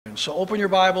So open your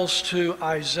Bibles to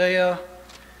Isaiah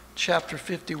chapter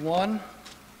 51.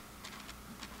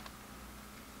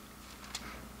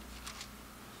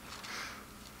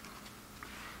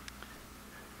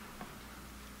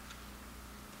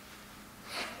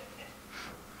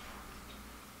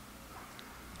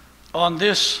 On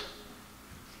this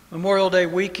Memorial Day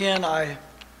weekend, I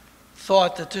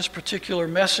thought that this particular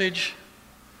message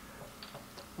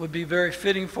would be very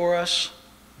fitting for us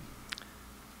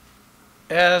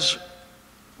as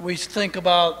we think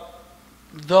about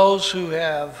those who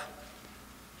have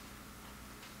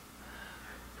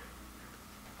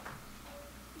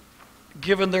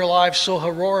given their lives so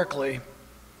heroically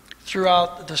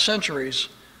throughout the centuries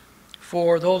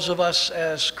for those of us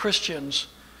as Christians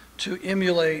to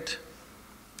emulate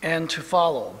and to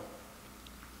follow.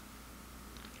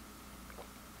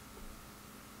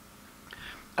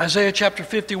 Isaiah chapter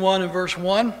 51 and verse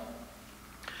 1.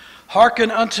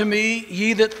 Hearken unto me,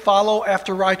 ye that follow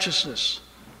after righteousness,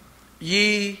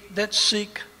 ye that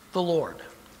seek the Lord.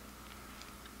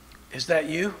 Is that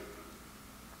you?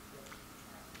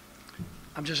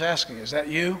 I'm just asking, is that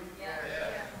you? Yes.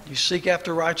 You seek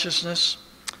after righteousness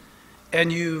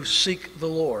and you seek the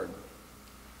Lord.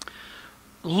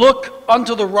 Look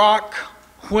unto the rock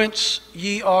whence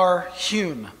ye are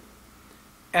hewn,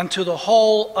 and to the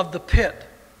hole of the pit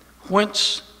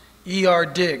whence ye are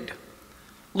digged.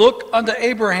 Look unto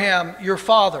Abraham your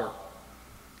father,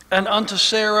 and unto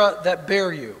Sarah that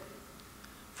bare you.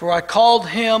 For I called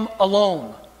him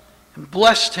alone, and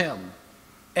blessed him,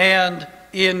 and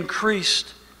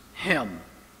increased him.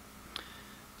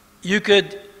 You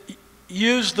could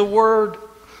use the word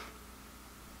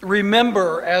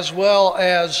remember as well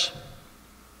as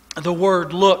the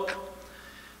word look.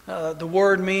 The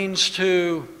word means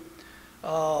to,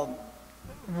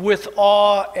 with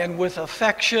awe and with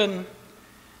affection,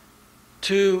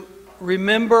 to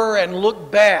remember and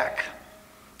look back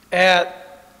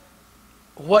at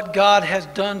what God has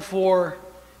done for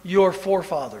your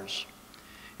forefathers.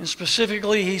 And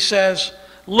specifically, he says,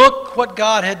 look what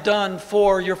God had done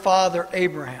for your father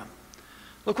Abraham.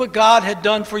 Look what God had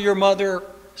done for your mother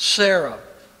Sarah.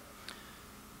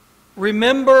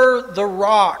 Remember the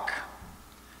rock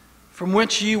from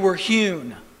which you were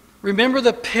hewn. Remember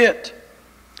the pit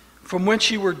from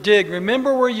which you were digged.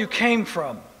 Remember where you came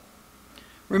from.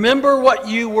 Remember what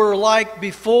you were like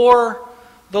before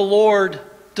the Lord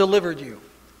delivered you,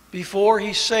 before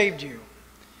he saved you,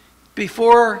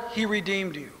 before he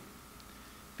redeemed you,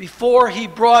 before he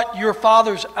brought your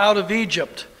fathers out of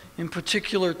Egypt, in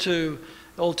particular to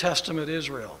Old Testament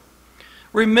Israel.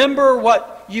 Remember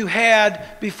what you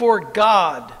had before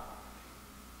God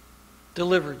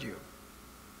delivered you.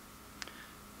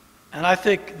 And I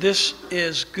think this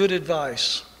is good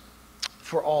advice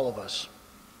for all of us.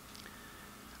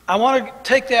 I want to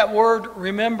take that word,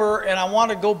 remember, and I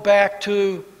want to go back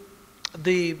to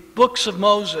the books of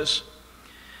Moses.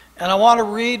 And I want to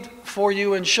read for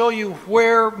you and show you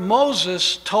where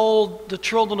Moses told the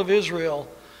children of Israel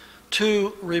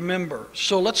to remember.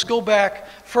 So let's go back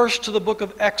first to the book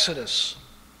of Exodus.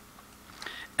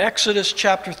 Exodus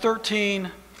chapter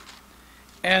 13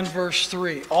 and verse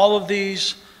 3. All of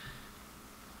these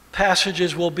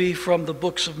passages will be from the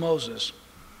books of Moses.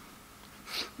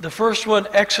 The first one,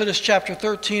 Exodus chapter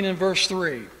 13 and verse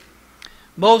 3.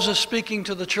 Moses speaking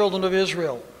to the children of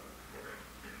Israel.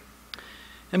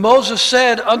 And Moses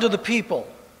said unto the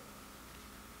people,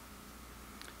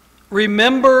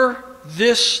 remember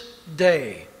this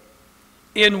day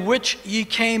in which ye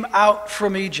came out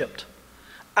from Egypt,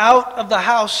 out of the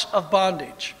house of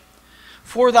bondage.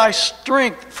 For by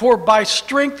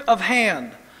strength of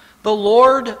hand the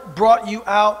Lord brought you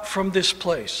out from this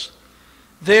place.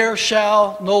 There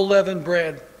shall no leavened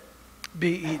bread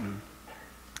be eaten.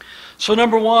 So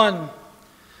number one,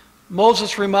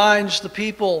 Moses reminds the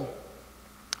people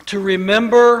to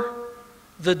remember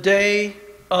the day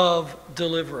of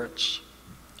deliverance.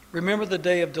 Remember the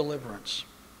day of deliverance.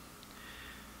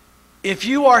 If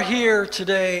you are here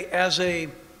today as a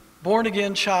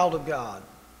born-again child of God,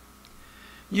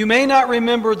 you may not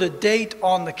remember the date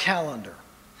on the calendar,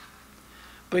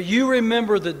 but you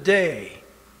remember the day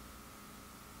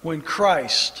when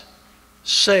Christ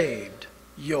saved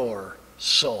your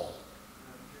soul.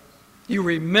 You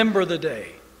remember the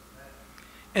day.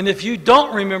 And if you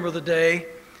don't remember the day,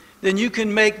 then you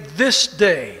can make this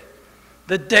day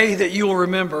the day that you will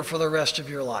remember for the rest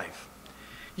of your life.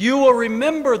 You will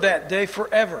remember that day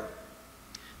forever.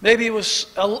 Maybe it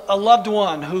was a loved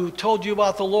one who told you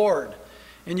about the Lord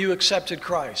and you accepted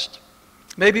Christ.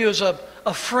 Maybe it was a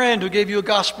friend who gave you a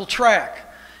gospel tract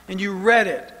and you read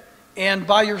it, and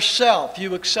by yourself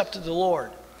you accepted the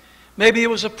Lord. Maybe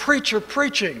it was a preacher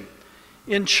preaching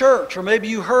in church, or maybe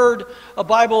you heard a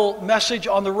Bible message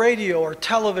on the radio or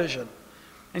television,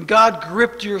 and God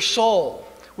gripped your soul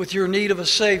with your need of a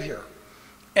Savior,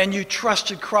 and you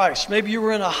trusted Christ. Maybe you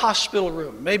were in a hospital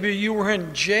room. Maybe you were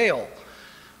in jail.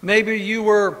 Maybe you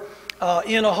were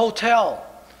in a hotel,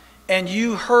 and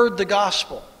you heard the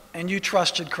gospel, and you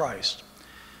trusted Christ.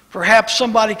 Perhaps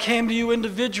somebody came to you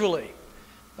individually,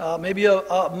 maybe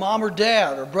a mom or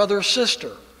dad or brother or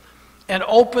sister, and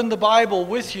opened the Bible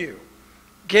with you,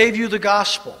 gave you the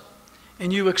gospel,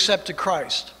 and you accepted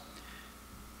Christ.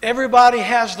 Everybody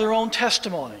has their own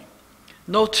testimony.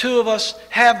 No two of us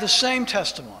have the same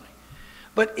testimony.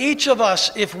 But each of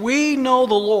us, if we know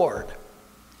the Lord,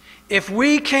 if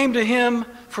we came to Him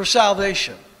for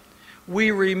salvation,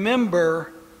 we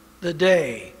remember the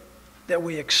day that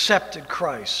we accepted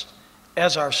Christ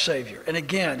as our Savior. And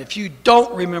again, if you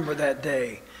don't remember that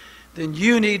day, then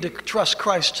you need to trust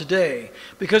Christ today,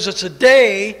 because it's a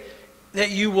day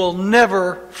that you will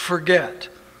never forget.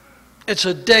 It's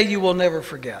a day you will never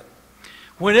forget.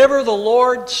 Whenever the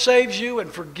Lord saves you and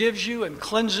forgives you and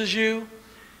cleanses you,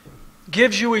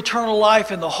 gives you eternal life,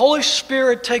 and the Holy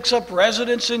Spirit takes up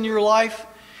residence in your life,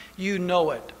 you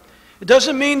know it. It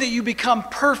doesn't mean that you become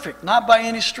perfect, not by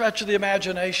any stretch of the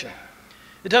imagination.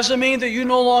 It doesn't mean that you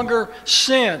no longer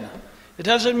sin. It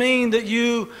doesn't mean that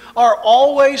you are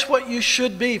always what you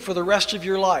should be for the rest of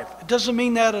your life. It doesn't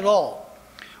mean that at all.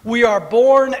 We are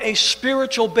born a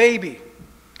spiritual baby.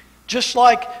 Just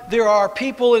like there are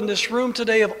people in this room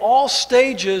today of all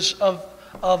stages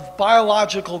of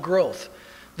biological growth.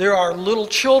 There are little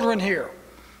children here.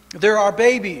 There are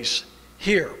babies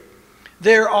here.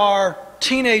 There are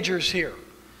teenagers here.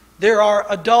 There are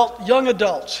young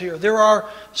adults here. There are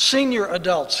senior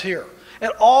adults here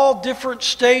at all different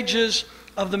stages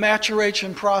of the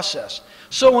maturation process.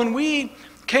 So when we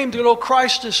came to know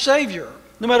Christ as Savior,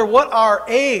 no matter what our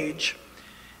age,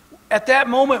 at that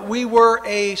moment we were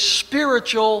a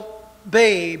spiritual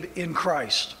babe in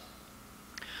Christ.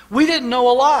 We didn't know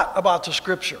a lot about the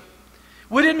Scripture.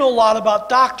 We didn't know a lot about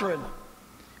doctrine.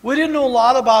 We didn't know a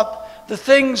lot about the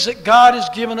things that God has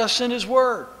given us in His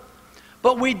Word.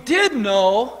 But we did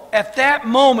know, at that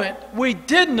moment, we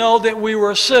did know that we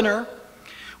were a sinner.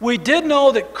 We did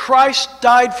know that Christ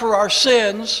died for our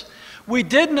sins. We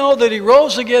did know that He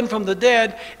rose again from the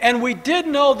dead. And we did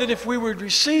know that if we would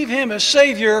receive Him as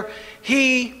Savior,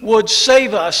 He would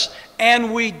save us.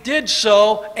 And we did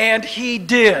so, and He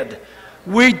did.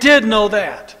 We did know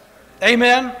that.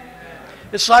 Amen?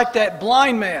 It's like that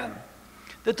blind man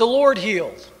that the Lord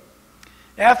healed.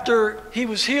 After he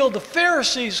was healed, the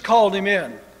Pharisees called him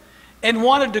in and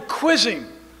wanted to quiz him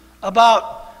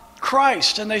about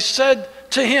Christ. And they said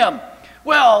to him,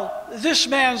 well, this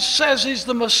man says he's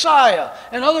the Messiah,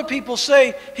 and other people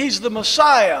say he's the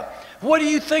Messiah. What do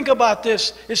you think about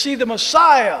this? Is he the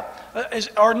Messiah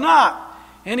or not?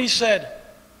 And he said,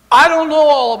 I don't know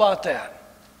all about that.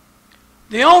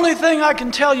 The only thing I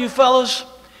can tell you, fellas,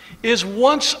 is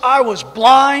once I was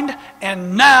blind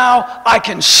and now I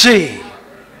can see.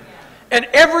 And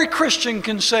every Christian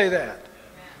can say that.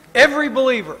 Every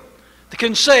believer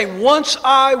can say, once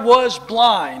I was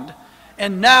blind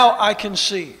and now I can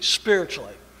see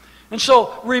spiritually. And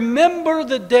so remember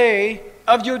the day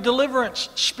of your deliverance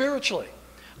spiritually.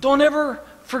 Don't ever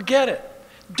forget it.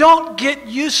 Don't get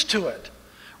used to it.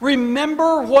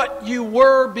 Remember what you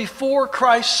were before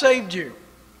Christ saved you.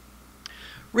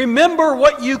 Remember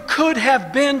what you could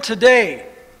have been today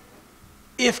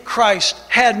if Christ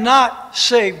had not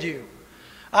saved you.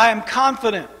 I am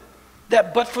confident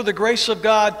that but for the grace of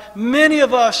God, many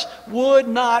of us would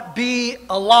not be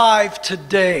alive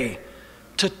today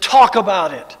to talk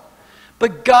about it.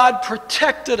 But God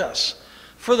protected us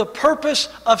for the purpose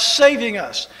of saving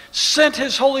us, sent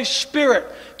His Holy Spirit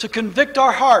to convict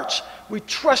our hearts. We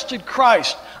trusted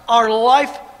Christ. Our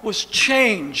life was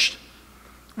changed.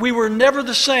 We were never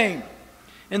the same.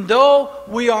 And though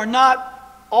we are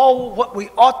not all what we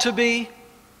ought to be,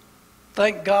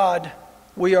 thank God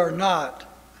we are not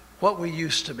what we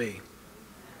used to be.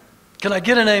 Can I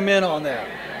get an amen on that?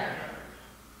 Amen.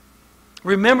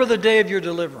 Remember the day of your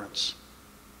deliverance.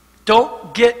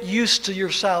 Don't get used to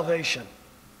your salvation.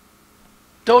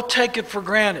 Don't take it for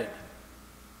granted.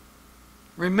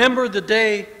 Remember the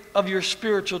day of your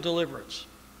spiritual deliverance.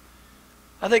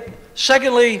 I think,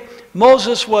 secondly,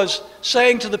 Moses was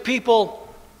saying to the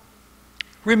people,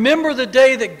 remember the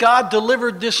day that God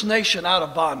delivered this nation out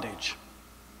of bondage.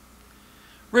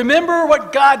 Remember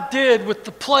what God did with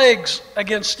the plagues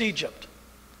against Egypt.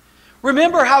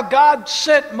 Remember how God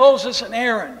sent Moses and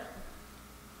Aaron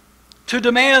to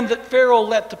demand that Pharaoh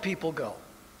let the people go.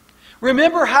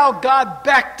 Remember how God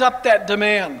backed up that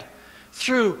demand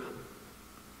through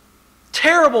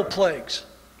terrible plagues,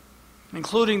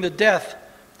 including the death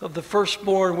of the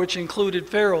firstborn, which included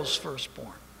Pharaoh's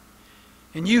firstborn.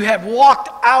 And you have walked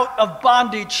out of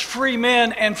bondage, free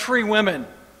men and free women,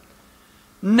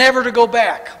 never to go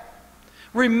back.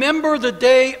 Remember the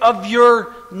day of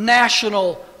your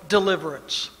national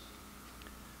deliverance.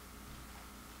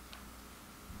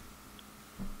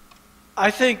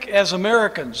 I think as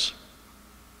Americans,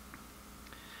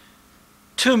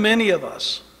 too many of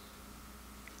us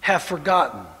have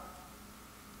forgotten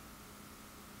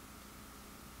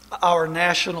our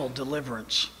national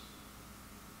deliverance.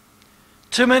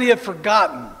 Too many have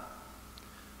forgotten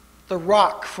the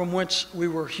rock from whence we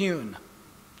were hewn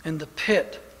and the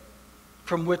pit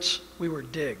from which we were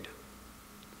digged.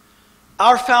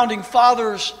 Our founding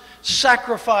fathers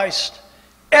sacrificed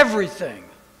everything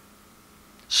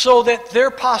so that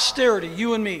their posterity,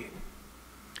 you and me,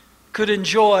 could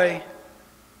enjoy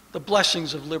the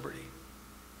blessings of liberty.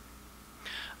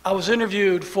 I was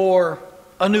interviewed for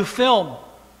a new film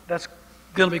that's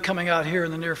going to be coming out here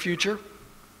in the near future,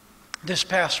 this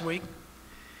past week.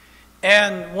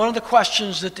 And one of the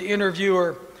questions that the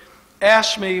interviewer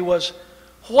asked me was,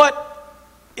 what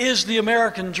is the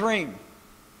American dream?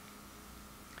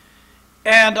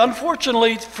 And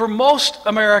unfortunately, for most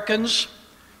Americans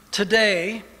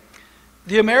today,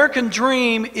 the American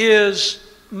dream is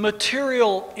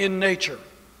material in nature.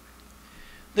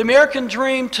 The American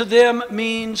dream to them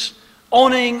means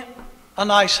owning a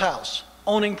nice house,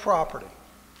 owning property,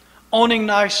 owning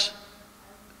nice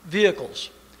vehicles,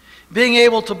 being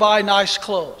able to buy nice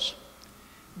clothes,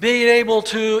 being able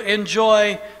to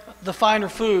enjoy the finer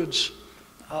foods,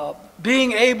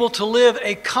 being able to live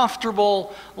a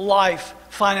comfortable life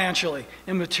financially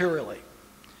and materially.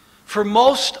 For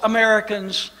most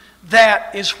Americans,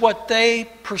 that is what they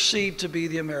perceive to be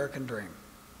the American dream.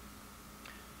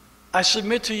 I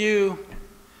submit to you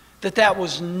that that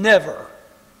was never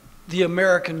the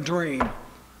American dream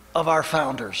of our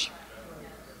founders.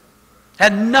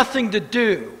 Had nothing to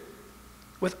do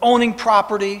with owning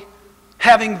property,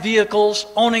 having vehicles,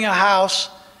 owning a house,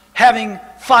 having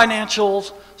financial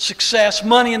success,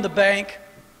 money in the bank.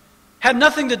 Had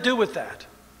nothing to do with that.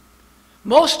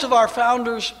 Most of our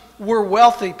founders were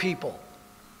wealthy people.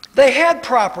 They had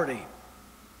property.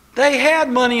 They had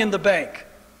money in the bank.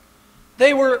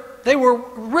 They were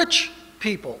rich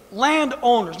people,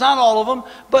 landowners. Not all of them,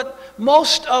 but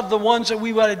most of the ones that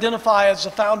we would identify as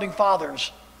the founding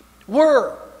fathers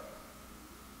were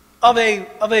of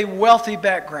a wealthy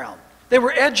background. They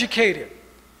were educated.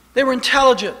 They were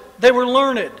intelligent. They were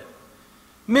learned.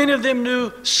 Many of them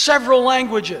knew several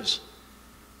languages.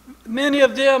 Many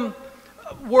of them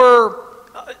were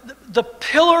the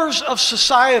pillars of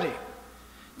society.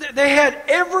 They had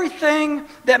everything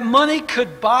that money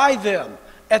could buy them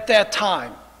at that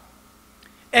time.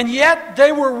 And yet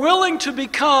they were willing to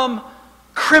become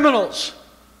criminals.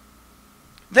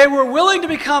 They were willing to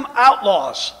become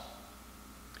outlaws.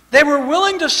 They were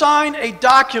willing to sign a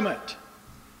document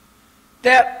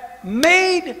that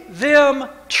made them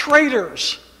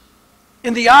traitors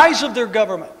in the eyes of their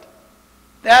government.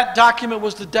 That document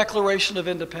was the Declaration of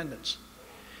Independence.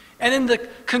 And in the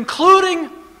concluding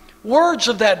words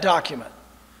of that document,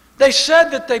 they said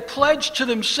that they pledged to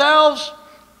themselves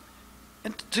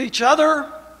and to each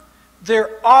other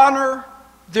their honor,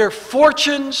 their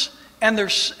fortunes, and their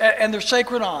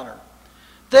sacred honor.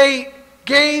 They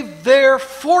gave their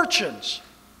fortunes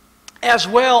as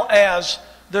well as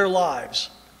their lives.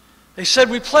 They said,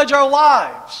 we pledge our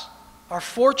lives, our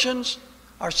fortunes,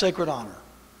 our sacred honor.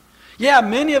 Yeah,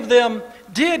 many of them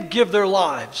did give their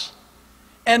lives,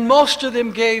 and most of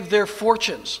them gave their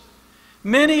fortunes.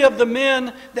 Many of the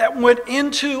men that went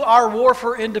into our war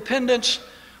for independence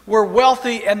were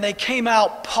wealthy, and they came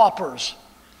out paupers.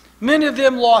 Many of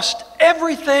them lost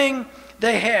everything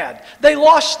they had. They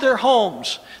lost their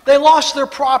homes. They lost their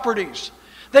properties.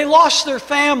 They lost their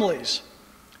families.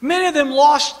 Many of them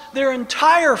lost their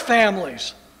entire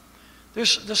families.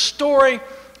 There's the story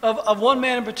of one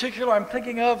man in particular I'm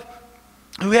thinking of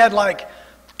who had like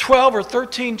 12 or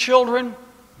 13 children.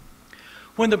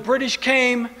 When the British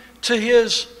came to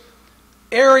his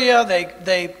area,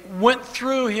 they went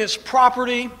through his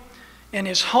property and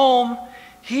his home.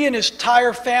 He and his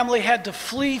entire family had to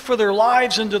flee for their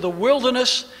lives into the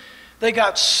wilderness. They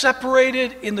got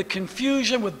separated in the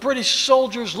confusion with British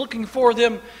soldiers looking for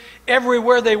them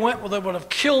everywhere they went. Well, they would have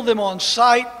killed them on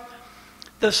sight.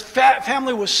 The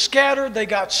family was scattered. They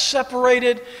got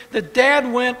separated. The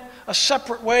dad went a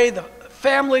separate way. The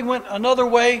family went another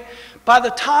way. By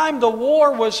the time the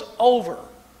war was over,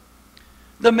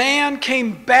 The man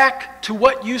came back to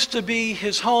what used to be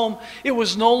his home. It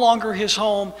was no longer his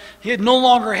home. He had no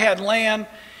longer had land,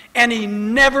 and he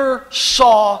never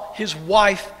saw his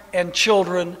wife and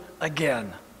children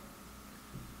again.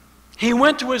 He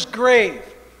went to his grave,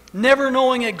 never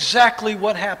knowing exactly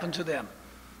what happened to them.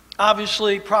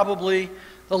 Obviously, probably,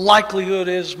 the likelihood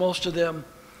is most of them,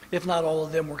 if not all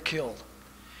of them, were killed.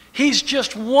 He's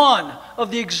just one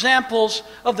of the examples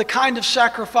of the kind of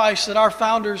sacrifice that our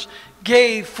founders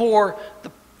gave for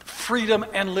the freedom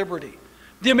and liberty.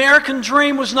 The American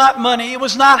dream was not money, it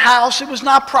was not house, it was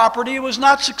not property, it was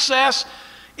not success.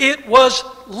 It was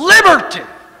liberty.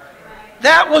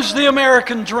 That was the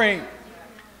American dream.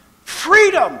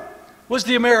 Freedom was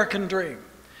the American dream.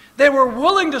 They were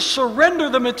willing to surrender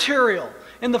the material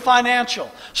and the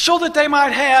financial so that they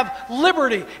might have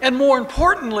liberty, and more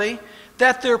importantly,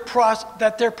 that their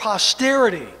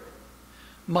posterity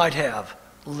might have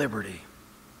liberty.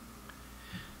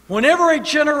 Whenever a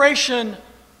generation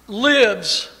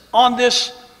lives on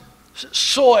this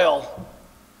soil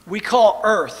we call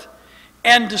earth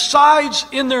and decides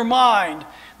in their mind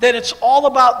that it's all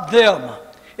about them,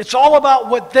 it's all about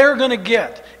what they're going to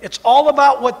get, it's all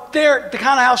about what the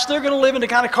kind of house they're going to live in, the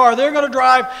kind of car they're going to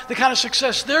drive, the kind of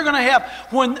success they're going to have,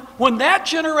 when that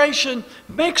generation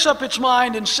makes up its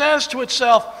mind and says to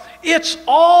itself, it's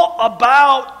all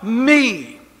about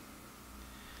me,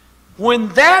 when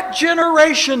that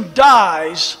generation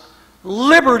dies,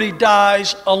 liberty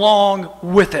dies along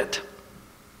with it.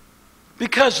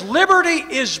 Because liberty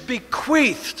is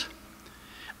bequeathed.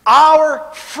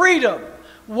 Our freedom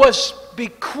was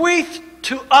bequeathed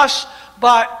to us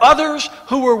by others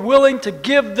who were willing to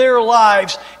give their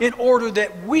lives in order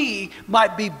that we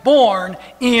might be born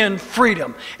in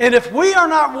freedom. And if we are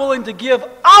not willing to give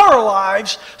our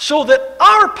lives so that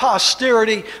our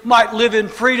posterity might live in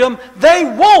freedom, they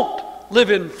won't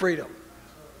live in freedom.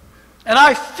 And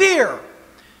I fear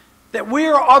that we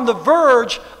are on the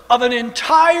verge of an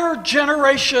entire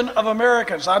generation of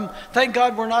Americans. Thank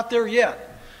God we're not there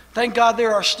yet. Thank God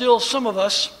there are still some of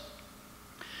us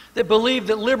that believe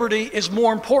that liberty is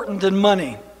more important than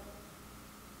money.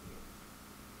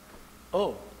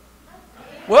 Oh.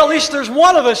 Well, at least there's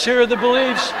one of us here that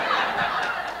believes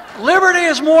liberty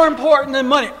is more important than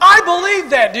money. I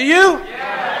believe that. Do you?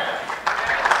 Yes.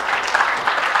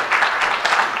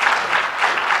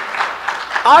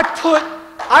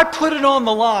 I put it on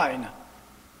the line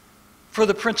for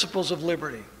the principles of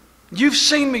liberty. You've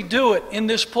seen me do it in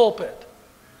this pulpit.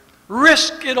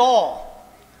 Risk it all.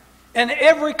 And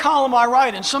every column I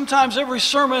write, and sometimes every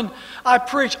sermon I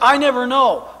preach, I never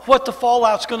know what the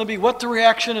fallout's going to be, what the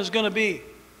reaction is going to be.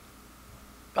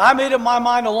 I made up my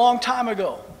mind a long time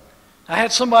ago. I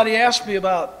had somebody ask me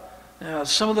about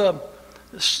some of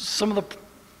the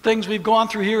things we've gone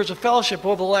through here as a fellowship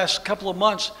over the last couple of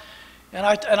months. And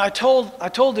I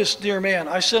told this dear man,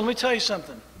 I said, let me tell you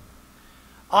something.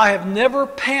 I have never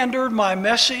pandered my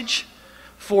message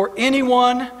for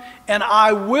anyone, and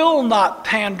I will not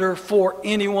pander for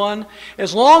anyone.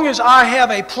 As long as I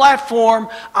have a platform,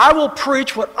 I will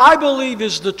preach what I believe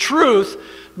is the truth,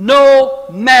 no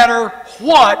matter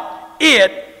what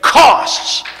it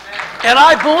costs. And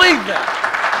I believe that.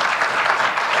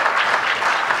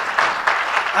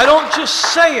 I don't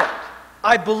just say it,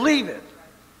 I believe it.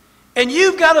 And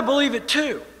you've got to believe it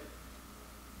too.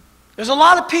 There's a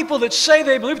lot of people that say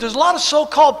they believe. There's a lot of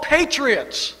so-called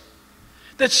patriots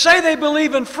that say they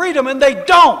believe in freedom, and they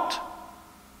don't.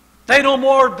 They no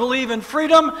more believe in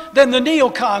freedom than the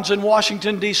neocons in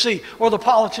Washington, D.C., or the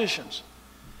politicians.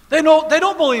 They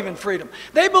don't believe in freedom.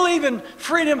 They believe in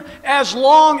freedom as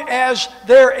long as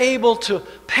they're able to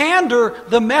pander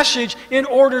the message in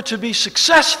order to be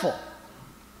successful.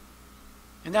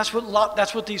 And that's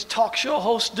what these talk show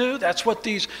hosts do. That's what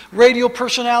these radio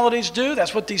personalities do.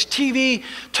 That's what these TV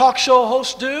talk show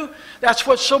hosts do. That's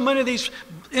what so many of these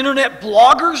internet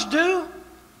bloggers do.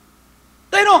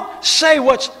 They don't say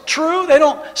what's true. They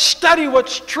don't study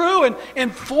what's true and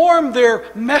inform their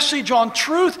message on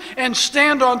truth and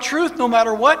stand on truth no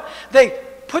matter what. They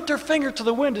put their finger to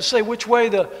the wind to say which way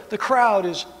the crowd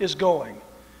is going.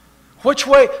 Which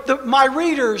way my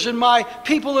readers and my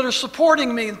people that are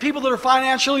supporting me and people that are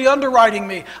financially underwriting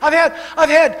me. I've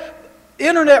had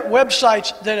internet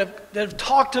websites that have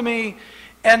talked to me,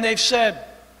 and they've said,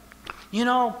 you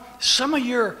know, some of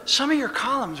your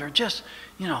columns are just,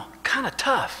 you know, kind of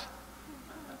tough.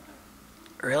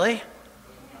 Really?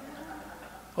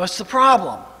 What's the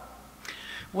problem?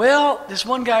 Well, this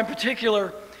one guy in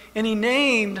particular, and he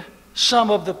named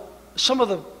some of the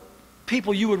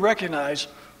people you would recognize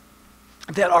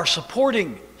that are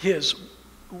supporting his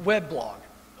web blog.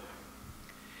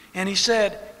 And he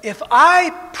said, if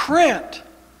I print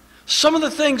some of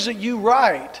the things that you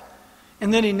write,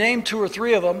 and then he named 2 or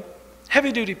 3 of them,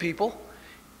 heavy-duty people,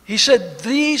 he said,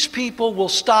 these people will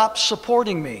stop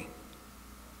supporting me.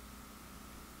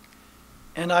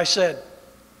 And I said,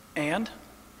 and?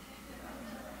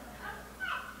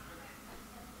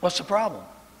 What's the problem?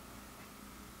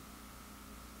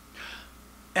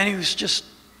 And he was just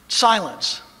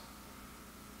silence.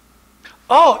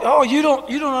 Oh, you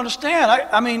don't understand.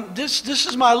 I mean, this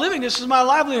is my living. This is my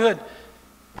livelihood.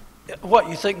 What,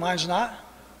 you think mine's not?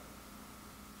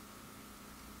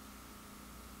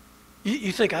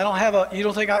 You think I don't have a? You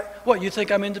don't think I? What, you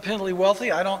think I'm independently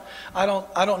wealthy? I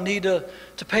don't need to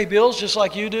pay bills just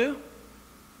like you do.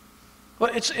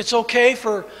 Well, it's okay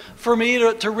for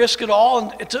me to risk it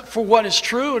all and for what is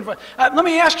true. And let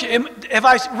me ask you: have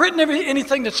I written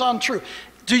anything that's untrue?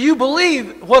 Do you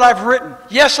believe what I've written?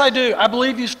 Yes, I do. I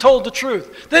believe you've told the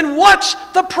truth. Then what's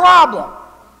the problem?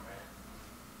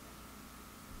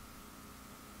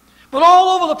 But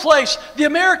all over the place, the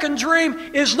American dream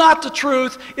is not the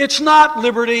truth. It's not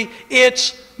liberty.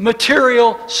 It's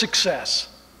material success.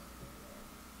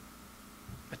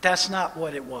 But that's not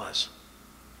what it was.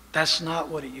 That's not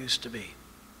what it used to be.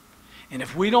 And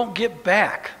if we don't get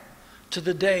back to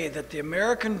the day that the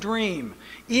American dream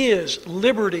is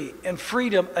liberty and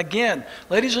freedom again,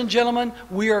 ladies and gentlemen,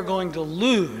 we are going to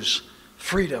lose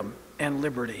freedom and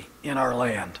liberty in our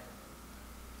land.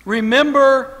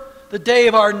 Remember the day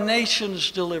of our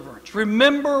nation's deliverance.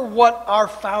 Remember what our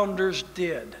founders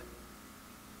did.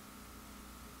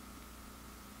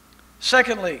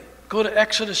 Secondly, go to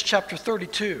Exodus chapter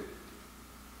 32.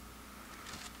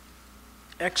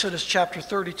 Exodus chapter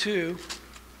 32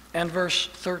 and verse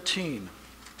 13.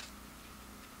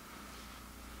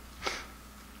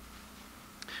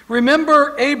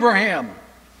 Remember Abraham,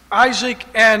 Isaac,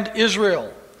 and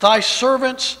Israel, thy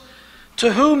servants,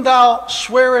 to whom thou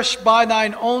swearest by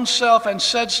thine own self, and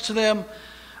saidst to them,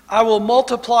 I will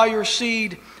multiply your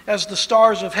seed as the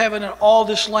stars of heaven, and all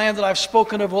this land that I've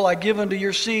spoken of will I give unto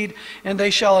your seed, and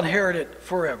they shall inherit it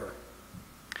forever.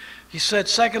 He said,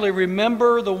 secondly,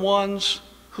 remember the ones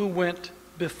who went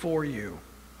before you.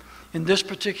 In this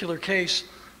particular case,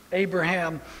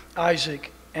 Abraham,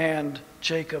 Isaac, and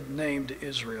Jacob named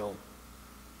Israel.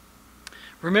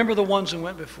 Remember the ones who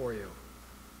went before you.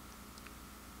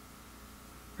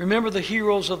 Remember the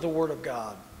heroes of the Word of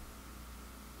God.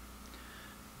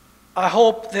 I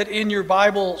hope that in your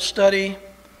Bible study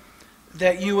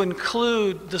that you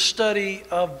include the study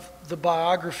of the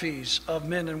biographies of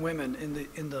men and women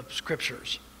in the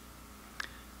Scriptures.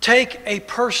 Take a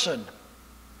person,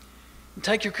 and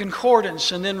take your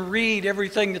concordance, and then read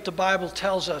everything that the Bible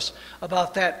tells us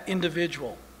about that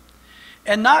individual.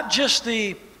 And not just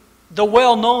the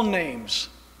well-known names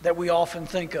that we often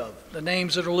think of, the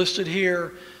names that are listed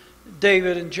here,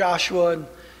 David and Joshua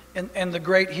and the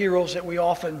great heroes that we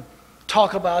often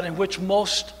talk about, in which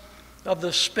most of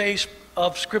the space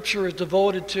of Scripture is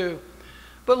devoted to.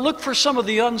 But look for some of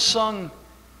the unsung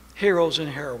heroes and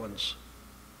heroines.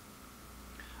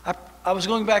 I was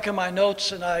going back in my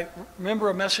notes, and I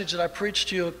remember a message that I preached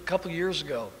to you a couple years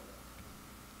ago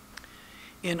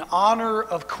in honor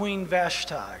of Queen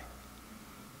Vashti.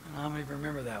 How many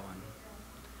remember that one?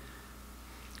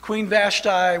 Queen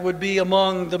Vashti would be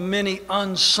among the many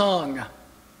unsung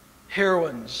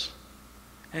heroines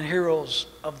and heroes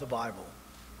of the Bible.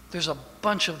 There's a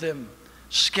bunch of them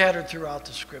scattered throughout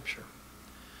the Scripture.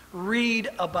 Read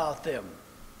about them.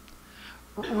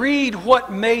 Read what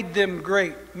made them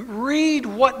great. Read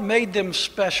what made them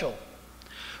special.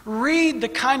 Read the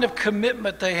kind of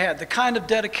commitment they had, the kind of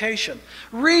dedication.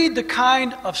 Read the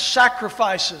kind of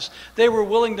sacrifices they were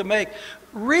willing to make.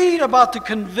 Read about the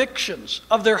convictions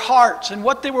of their hearts and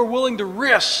what they were willing to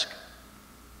risk.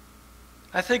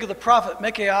 I think of the prophet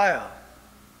Micaiah.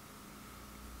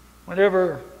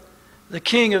 Whenever the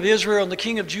king of Israel and the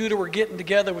king of Judah were getting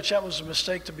together, which that was a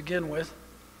mistake to begin with,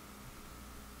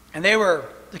 and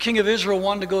the king of Israel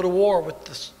wanted to go to war with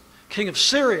the king of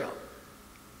Syria.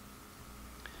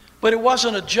 But it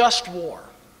wasn't a just war.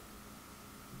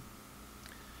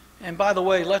 And by the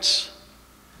way, let's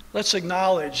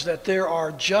acknowledge that there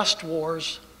are just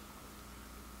wars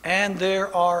and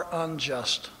there are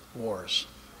unjust wars.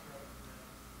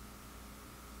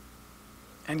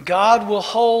 And God will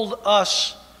hold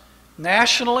us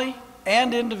nationally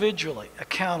and individually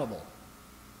accountable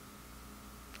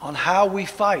on how we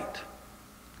fight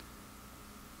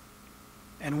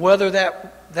and whether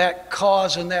that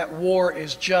cause and that war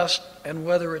is just and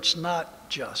whether it's not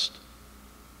just.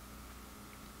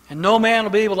 And no man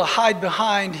will be able to hide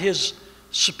behind his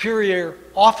superior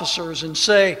officers and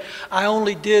say, I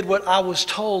only did what I was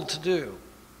told to do.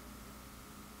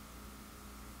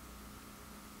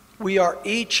 we are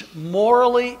each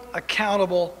morally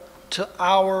accountable to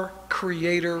our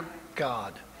Creator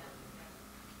God.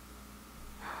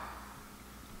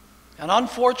 And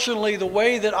unfortunately, the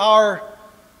way that our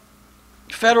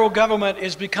federal government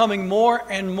is becoming more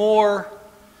and more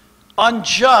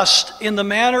unjust in the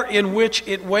manner in which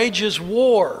it wages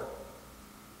war.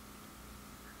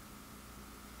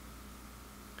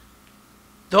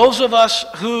 Those of us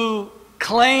who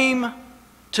claim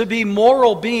to be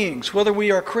moral beings, whether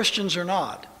we are Christians or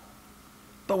not,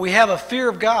 but we have a fear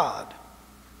of God,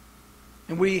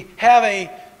 and we have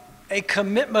a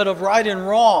commitment of right and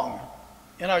wrong,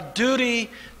 and our duty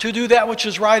to do that which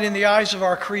is right in the eyes of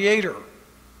our Creator.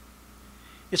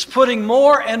 It's putting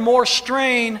more and more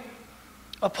strain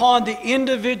upon the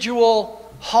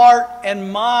individual heart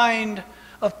and mind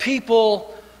of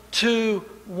people to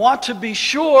want to be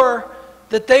sure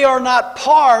that they are not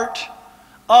part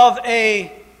of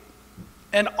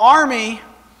an army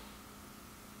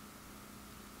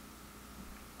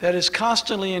that is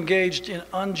constantly engaged in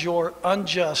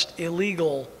unjust,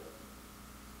 illegal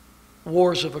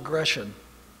wars of aggression.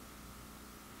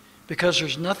 Because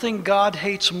there's nothing God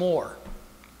hates more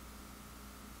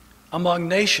among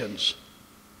nations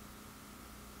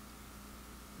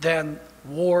than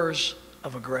wars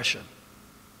of aggression.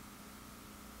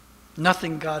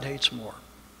 Nothing God hates more.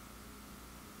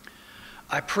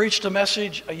 I preached a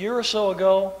message a year or so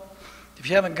ago. If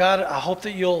you haven't got it, I hope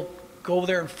that you'll go over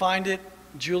there and find it.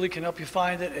 Julie can help you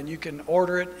find it, and you can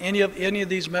order it. Any of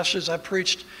these messages I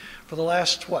preached for the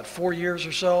last, 4 years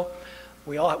or so,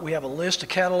 we have a list, a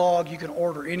catalog. You can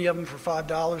order any of them for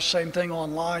 $5. Same thing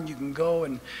online. You can go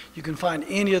and you can find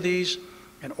any of these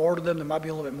and order them. There might be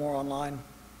a little bit more online.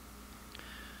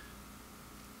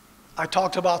 I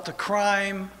talked about the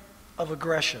crime of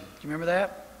aggression. Do you remember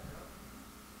that?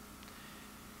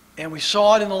 And we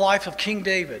saw it in the life of King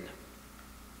David,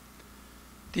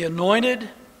 the anointed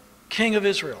king of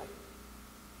Israel,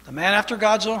 the man after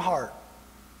God's own heart,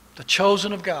 the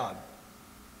chosen of God.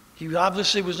 He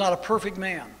obviously was not a perfect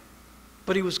man,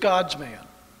 but he was God's man.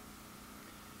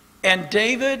 And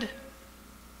David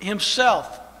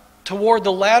himself, toward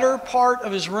the latter part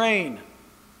of his reign,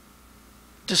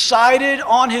 decided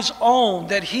on his own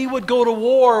that he would go to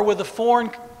war with a foreign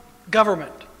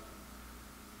government.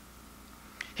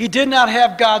 He did not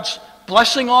have God's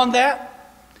blessing on that.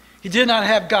 He did not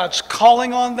have God's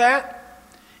calling on that.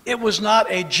 It was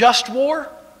not a just war.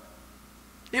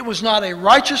 It was not a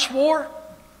righteous war.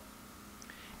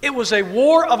 It was a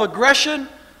war of aggression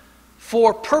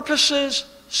for purposes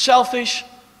selfish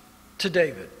to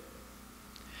David.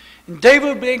 And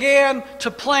David began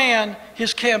to plan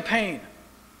his campaign.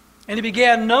 And he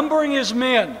began numbering his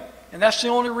men. And that's the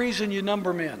only reason you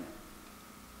number men,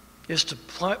 is to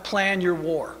plan your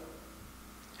war.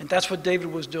 And that's what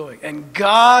David was doing. And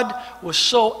God was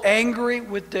so angry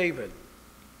with David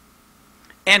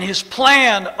and his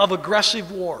plan of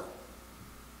aggressive war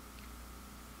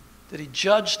that he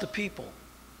judged the people.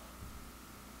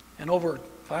 And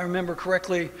if I remember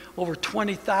correctly, over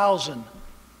 20,000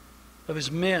 of his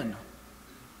men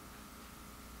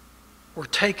were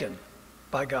taken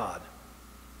by God.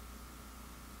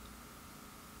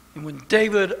 And when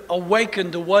David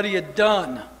awakened to what he had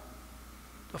done,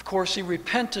 of course he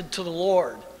repented to the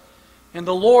Lord. And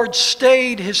the Lord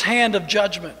stayed his hand of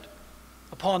judgment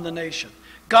upon the nation.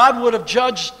 God would have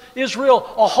judged Israel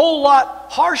a whole lot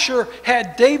harsher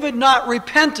had David not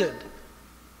repented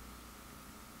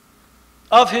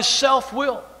of his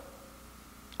self-will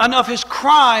and of his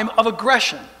crime of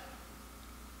aggression.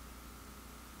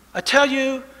 I tell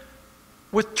you,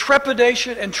 with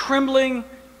trepidation and trembling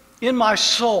in my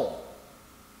soul,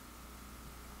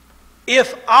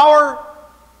 if our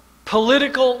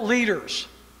political leaders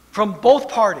from both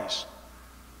parties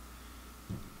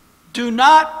do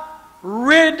not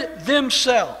rid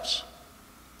themselves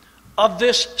of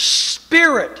this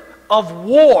spirit of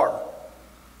war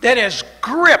that has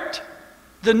gripped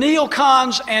the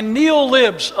neocons and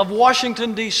neolibs of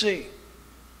Washington, D.C.,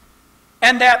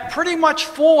 and that pretty much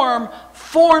form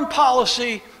foreign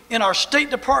policy in our State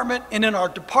Department and in our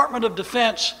Department of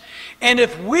Defense, and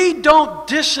if we don't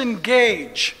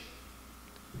disengage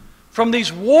from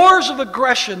these wars of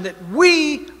aggression that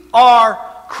we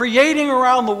are creating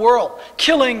around the world,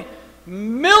 killing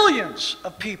millions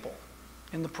of people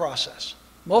in the process,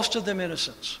 most of them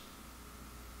innocents,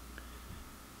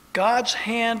 God's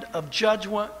hand of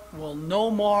judgment will no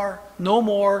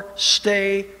more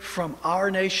stay from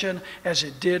our nation as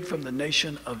it did from the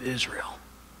nation of Israel.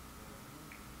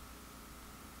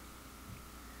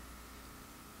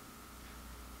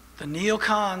 The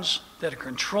neocons that are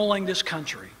controlling this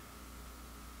country,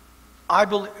 I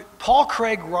believe Paul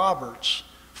Craig Roberts,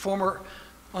 former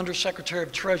Undersecretary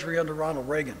of Treasury under Ronald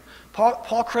Reagan,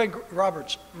 Paul Craig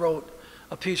Roberts wrote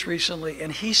a piece recently,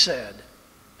 and he said,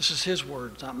 this is his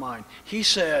words, not mine. He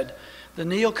said, the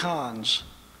neocons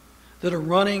that are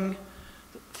running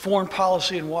foreign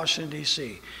policy in Washington,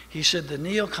 D.C., he said the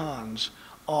neocons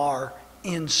are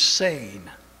insane.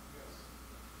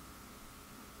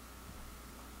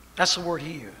 That's the word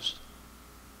he used.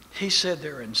 He said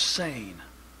they're insane.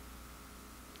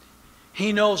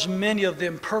 He knows many of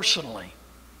them personally.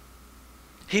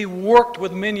 He worked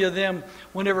with many of them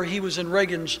whenever he was in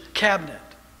Reagan's cabinet.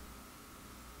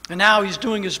 And now he's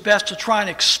doing his best to try and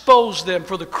expose them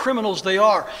for the criminals they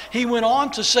are. He went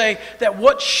on to say that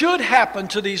what should happen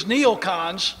to these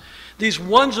neocons, these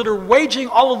ones that are waging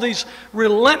all of these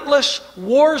relentless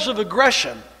wars of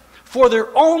aggression for their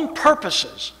own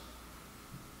purposes,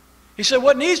 he said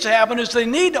what needs to happen is they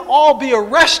need to all be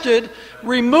arrested,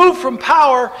 removed from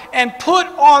power, and put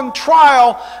on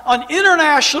trial, on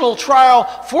international trial,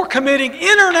 for committing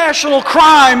international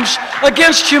crimes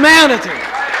against humanity.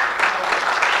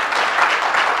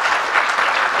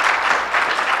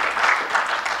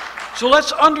 So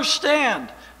let's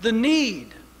understand the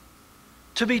need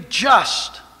to be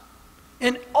just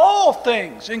in all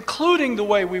things, including the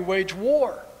way we wage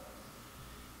war.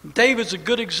 David's a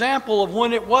good example of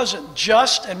when it wasn't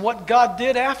just and what God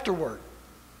did afterward.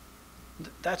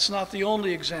 That's not the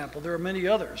only example. There are many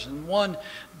others. And one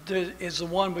is the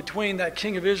one between that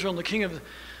king of Israel and the king of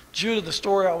Judah, the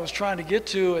story I was trying to get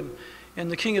to.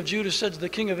 And the king of Judah said to the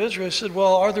king of Israel, he said,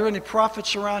 well, are there any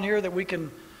prophets around here that we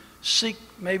can seek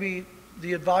maybe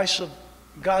the advice of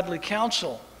godly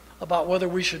counsel about whether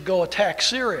we should go attack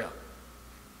Syria?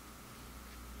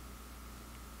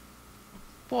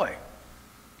 Boy,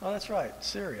 oh, that's right,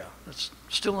 Syria. That's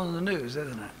still in the news,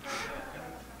 isn't it?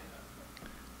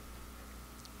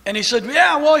 And he said,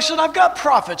 yeah, well, he said, I've got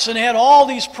prophets. And he had all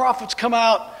these prophets come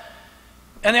out,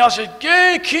 and they all said,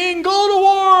 yay, king, go to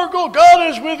war. Go, God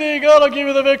is with thee. God will give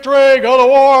you the victory. Go to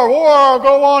war. War.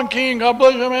 Go on, king. God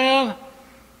bless you, man.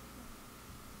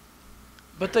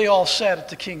 But they all sat at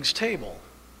the king's table.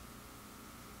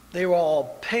 They were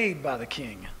all paid by the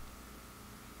king.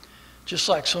 Just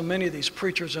like so many of these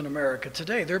preachers in America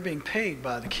today, they're being paid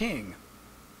by the king.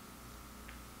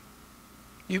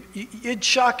 It'd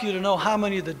shock you to know how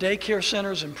many of the daycare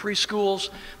centers and preschools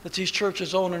that these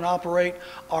churches own and operate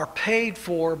are paid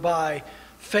for by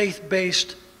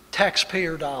faith-based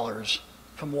taxpayer dollars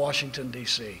from Washington,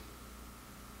 D.C.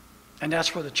 And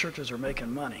that's where the churches are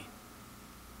making money.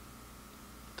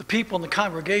 The people in the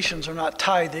congregations are not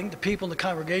tithing. The people in the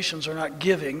congregations are not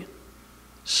giving.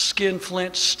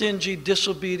 Skinflint, stingy,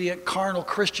 disobedient, carnal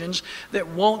Christians that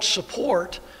won't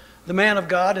support the man of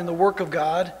God and the work of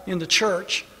God in the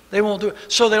church. They won't do it.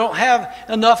 So they don't have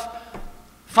enough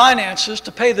finances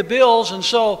to pay the bills, and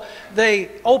so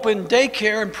they open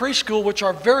daycare and preschool, which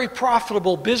are very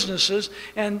profitable businesses,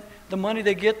 and the money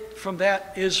they get from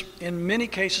that is, in many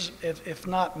cases, if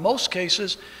not most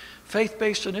cases,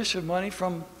 faith-based initiative money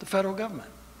from the federal government.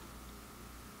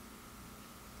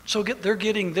 So they're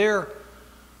getting their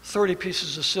 30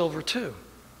 pieces of silver too.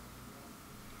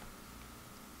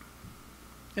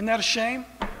 Isn't that a shame?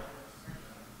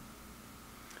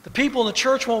 The people in the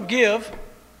church won't give,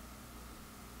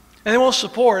 and they won't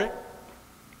support it.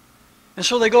 And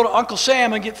so they go to Uncle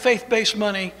Sam and get faith-based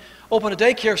money, open a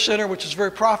daycare center, which is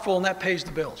very profitable, and that pays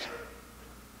the bills.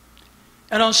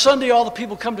 And on Sunday, all the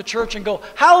people come to church and go,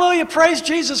 hallelujah, praise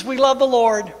Jesus, we love the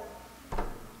Lord.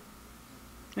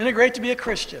 Isn't it great to be a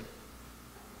Christian?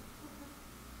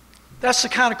 That's the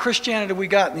kind of Christianity we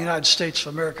got in the United States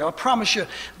of America. I promise you,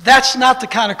 that's not the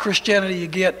kind of Christianity you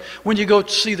get when you go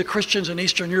to see the Christians in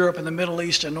Eastern Europe and the Middle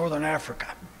East and Northern Africa.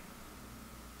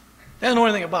 They don't know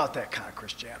anything about that kind of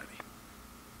Christianity.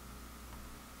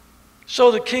 So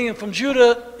the king from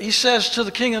Judah, he says to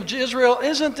the king of Israel,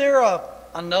 isn't there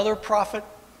another prophet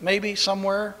maybe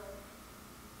somewhere?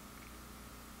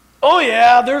 Oh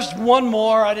yeah, there's one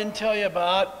more I didn't tell you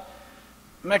about.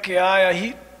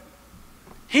 Micaiah,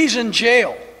 he's in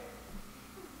jail.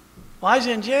 Why is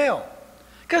he in jail?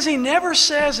 Because he never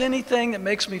says anything that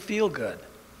makes me feel good.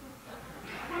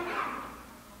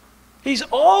 He's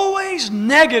always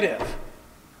negative.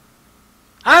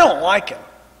 I don't like him.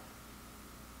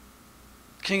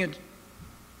 King of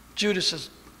Judah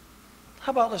says, how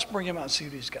about let's bring him out and see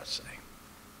what he's got to say.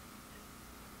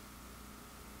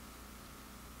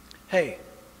 Hey,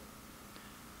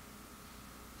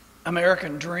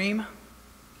 American dream.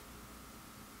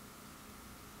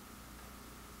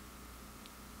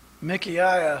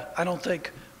 Micaiah, I don't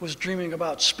think, was dreaming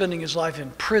about spending his life in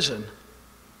prison.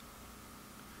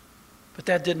 But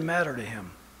that didn't matter to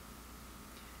him.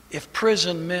 If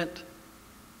prison meant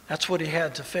that's what he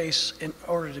had to face in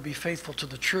order to be faithful to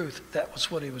the truth, that was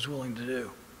what he was willing to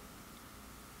do.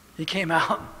 He came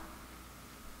out,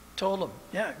 told them,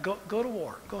 yeah, go to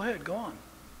war. Go ahead, go on.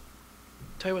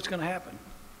 Tell you what's going to happen.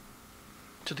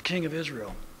 To the king of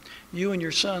Israel, you and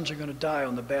your sons are going to die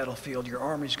on the battlefield. Your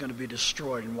army is going to be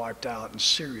destroyed and wiped out, and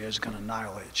Syria is going to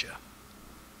annihilate you.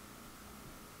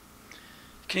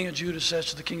 The king of Judah says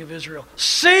to the king of Israel,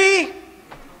 see?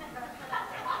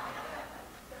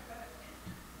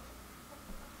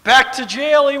 Back to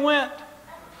jail he went.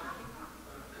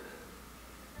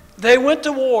 They went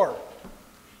to war.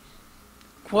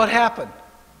 What happened?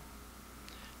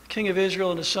 The king of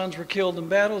Israel and his sons were killed in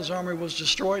battle. His army was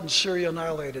destroyed, and Syria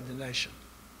annihilated the nation.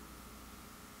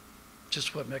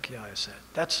 Just what Micaiah said.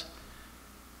 That's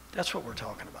what we're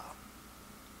talking about.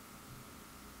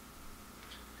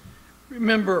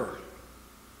 Remember,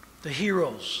 the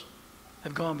heroes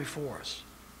have gone before us.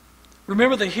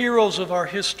 Remember the heroes of our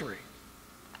history.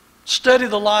 Study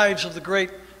the lives of the great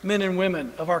men and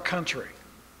women of our country.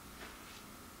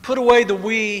 Put away the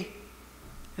Wii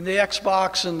and the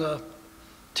Xbox and the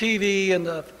TV and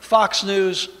the Fox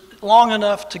News long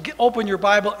enough to open your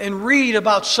Bible and read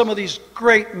about some of these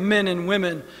great men and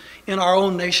women in our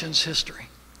own nation's history.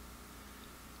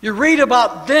 You read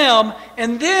about them,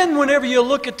 and then whenever you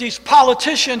look at these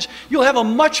politicians, you'll have a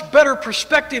much better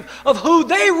perspective of who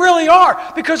they really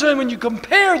are. Because when you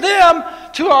compare them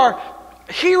to our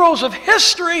heroes of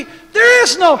history, there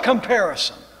is no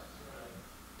comparison.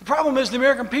 The problem is the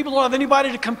American people don't have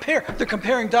anybody to compare. They're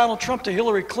comparing Donald Trump to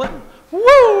Hillary Clinton.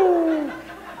 Woo!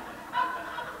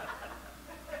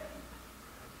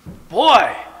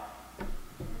 Boy!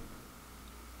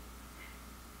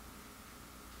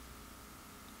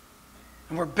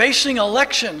 And we're basing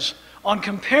elections on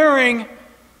comparing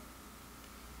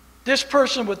this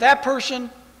person with that person.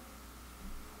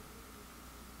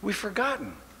 We've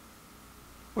forgotten.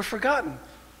 We've forgotten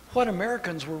what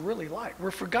Americans were really like.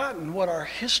 We've forgotten what our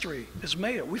history is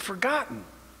made of. We've forgotten.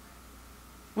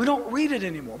 We don't read it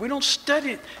anymore. We don't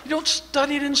study it. You don't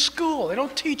study it in school. They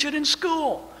don't teach it in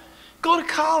school. Go to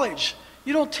college.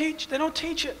 They don't teach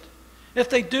it. If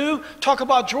they do, talk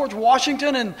about George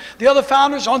Washington and the other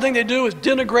founders, the only thing they do is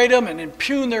denigrate them and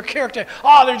impugn their character.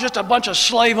 Oh, they're just a bunch of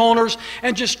slave owners,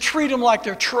 and just treat them like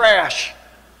they're trash.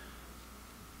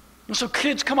 And so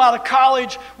kids come out of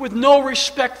college with no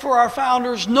respect for our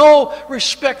founders, no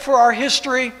respect for our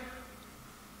history.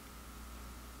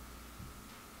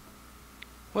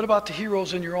 What about the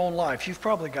heroes in your own life? You've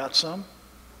probably got some.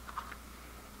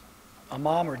 A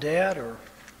mom or dad or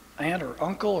aunt or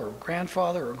uncle or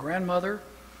grandfather or grandmother,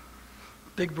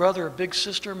 big brother or big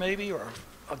sister maybe, or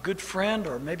a good friend,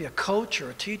 or maybe a coach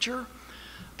or a teacher,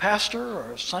 pastor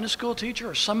or a Sunday school teacher,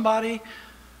 or somebody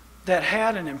that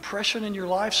had an impression in your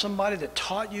life, somebody that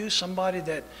taught you, somebody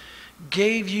that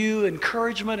gave you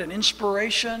encouragement and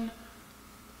inspiration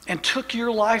and took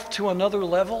your life to another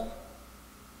level.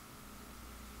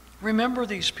 Remember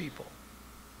these people.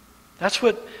 That's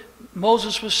what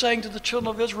Moses was saying to the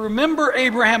children of Israel. Remember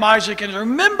Abraham, Isaac, and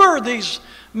remember these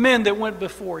men that went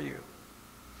before you.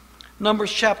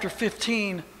 Numbers chapter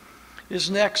 15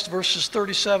 is next, verses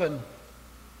 37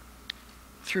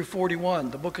 through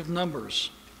 41, the book of Numbers.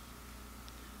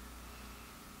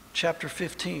 Chapter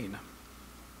 15,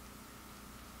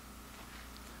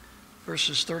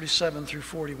 verses 37 through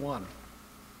 41.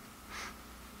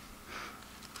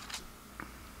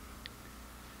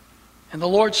 And the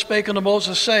Lord spake unto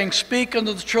Moses, saying, Speak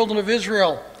unto the children of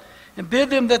Israel, and bid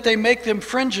them that they make them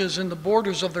fringes in the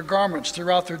borders of their garments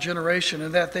throughout their generation,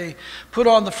 and that they put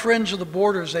on the fringe of the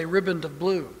borders a riband of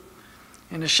blue.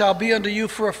 And it shall be unto you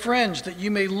for a fringe, that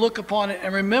you may look upon it,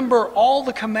 and remember all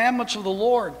the commandments of the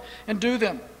Lord, and do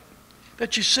them,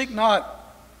 that you seek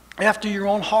not after your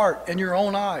own heart and your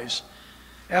own eyes,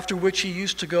 after which ye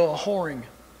used to go a-whoring,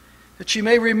 that ye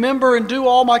may remember and do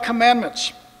all my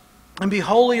commandments, and be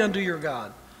holy unto your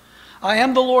God. I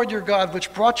am the Lord your God,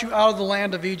 which brought you out of the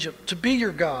land of Egypt, to be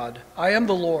your God. I am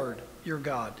the Lord your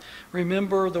God.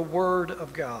 Remember the word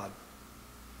of God.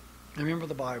 Remember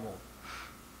the Bible.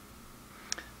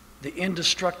 The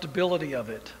indestructibility of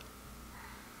it.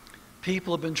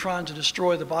 People have been trying to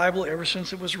destroy the Bible ever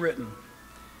since it was written.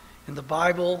 And the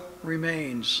Bible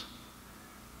remains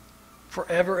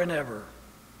forever and ever.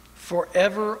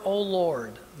 Forever, O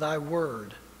Lord, thy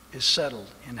word is settled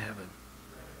in heaven.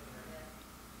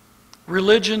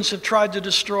 Religions have tried to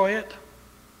destroy it.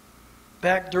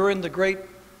 Back during the great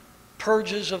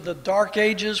purges of the Dark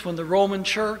Ages, when the Roman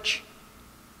Church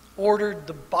ordered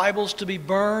the Bibles to be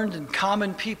burned and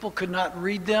common people could not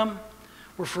read them,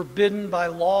 were forbidden by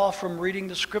law from reading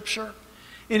the Scripture.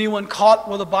 Anyone caught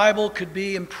with a Bible could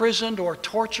be imprisoned or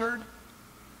tortured.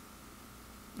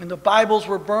 And the Bibles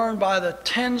were burned by the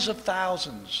tens of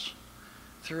thousands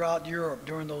throughout Europe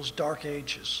during those dark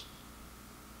ages.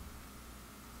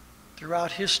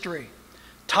 Throughout history,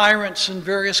 tyrants in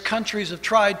various countries have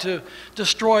tried to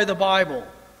destroy the Bible.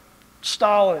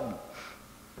 Stalin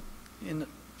in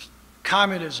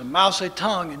communism, Mao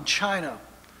Zedong in China.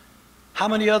 How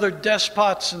many other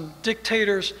despots and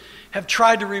dictators have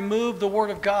tried to remove the Word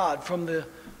of God from the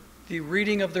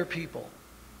reading of their people?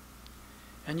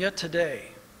 And yet today,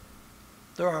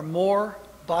 there are more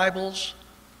Bibles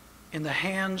in the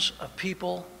hands of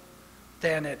people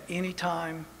than at any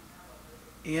time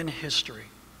in history.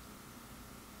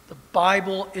 The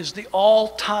Bible is the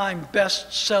all-time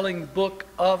best-selling book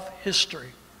of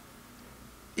history.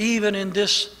 Even in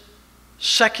this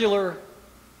secular,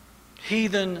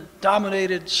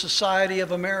 heathen-dominated society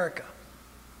of America,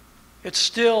 it's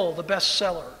still the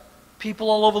bestseller.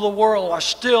 People all over the world are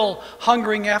still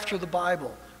hungering after the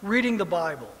Bible, reading the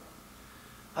Bible.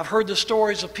 I've heard the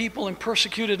stories of people in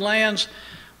persecuted lands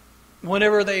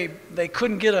whenever they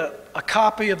couldn't get a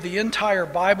copy of the entire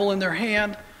Bible in their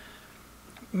hand.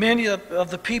 Many of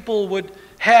the people would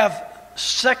have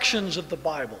sections of the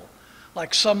Bible.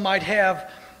 Like some might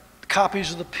have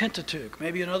copies of the Pentateuch.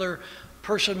 Maybe another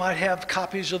person might have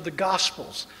copies of the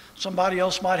Gospels. Somebody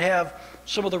else might have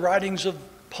some of the writings of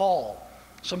Paul.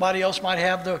 Somebody else might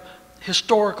have the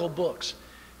historical books.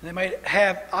 And they might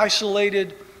have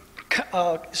isolated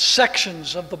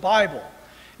sections of the Bible.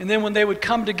 And then when they would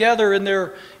come together in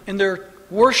their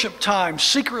worship time,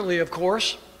 secretly of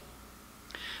course,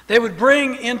 they would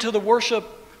bring into the worship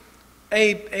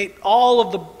all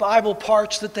of the Bible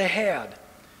parts that they had.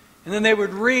 And then they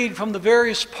would read from the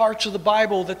various parts of the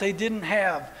Bible that they didn't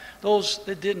have, those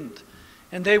that didn't.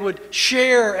 And they would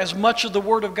share as much of the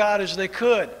Word of God as they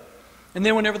could. And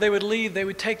then whenever they would leave, they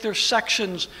would take their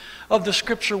sections of the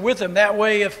Scripture with them. That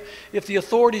way, if the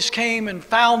authorities came and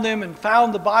found them and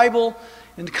found the Bible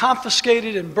and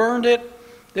confiscated and burned it,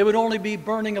 they would only be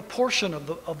burning a portion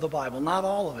of the Bible, not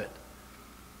all of it.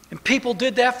 And people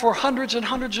did that for hundreds and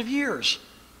hundreds of years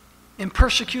in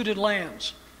persecuted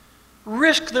lands.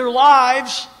 Risked their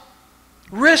lives,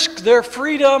 risked their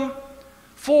freedom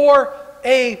for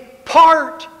a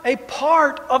part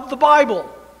of the Bible.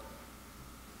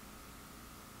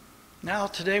 Now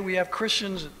today we have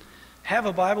Christians that have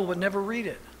a Bible but never read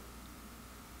it.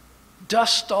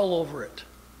 Dust all over it.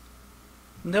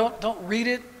 Don't read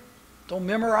it. Don't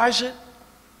memorize it.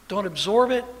 Don't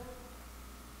absorb it.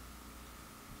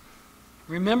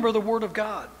 Remember the Word of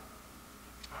God.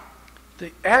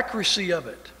 The accuracy of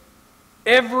it.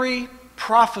 Every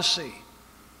prophecy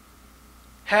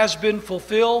has been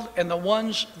fulfilled, and the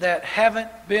ones that haven't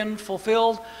been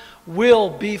fulfilled will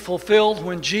be fulfilled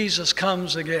when Jesus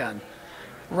comes again.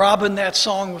 Robin, that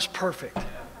song was perfect.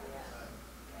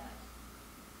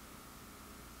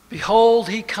 Behold,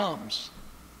 he comes.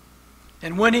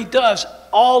 And when he does,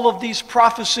 all of these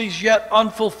prophecies yet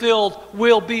unfulfilled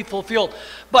will be fulfilled.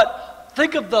 But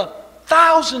think of the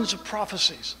thousands of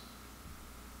prophecies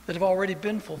that have already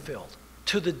been fulfilled.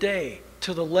 To the day,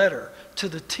 to the letter, to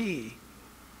the T.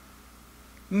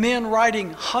 Men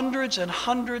writing hundreds and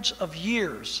hundreds of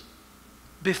years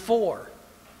before.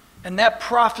 And that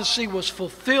prophecy was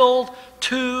fulfilled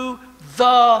to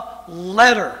the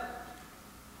letter.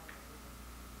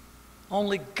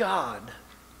 Only God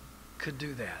could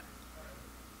do that.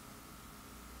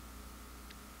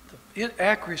 The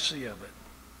accuracy of it.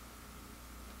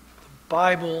 The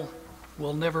Bible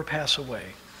will never pass away.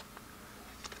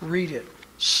 Read it,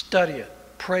 study it,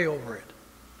 pray over it,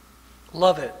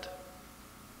 love it.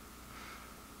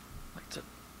 Like the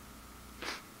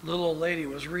little old lady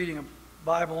was reading a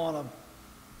Bible on a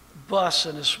bus,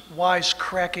 and this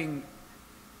wisecracking,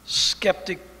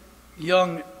 skeptic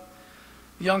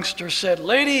youngster said,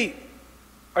 "Lady,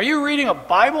 are you reading a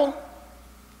Bible?"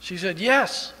 She said,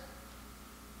 "Yes."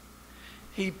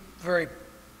 He very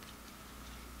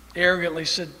arrogantly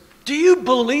said, "Do you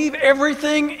believe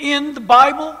everything in the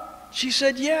Bible?" She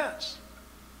said, "Yes."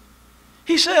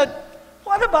 He said,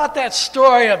 "What about that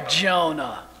story of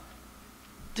Jonah?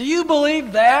 Do you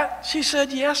believe that?" She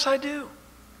said, "Yes, I do."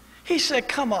 He said,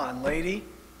 "Come on, lady.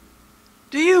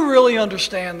 Do you really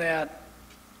understand that?"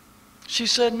 She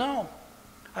said, "No,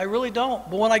 I really don't.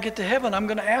 But when I get to heaven, I'm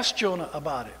going to ask Jonah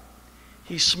about it."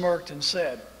 He smirked and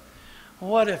said,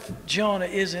 "What if Jonah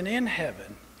isn't in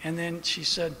heaven?" And then she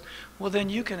said, "Well, then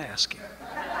you can ask him."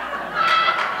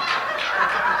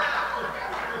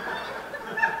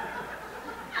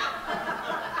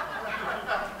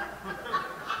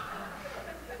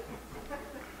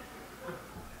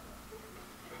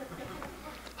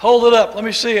 Hold it up. Let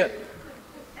me see it.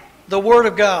 The Word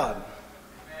of God.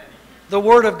 The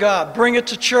Word of God. Bring it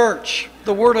to church.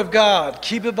 The Word of God.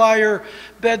 Keep it by your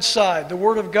bedside. The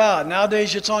Word of God.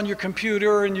 Nowadays it's on your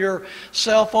computer and your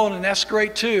cell phone, and that's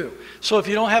great too. So if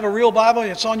you don't have a real Bible,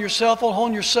 it's on your cell phone,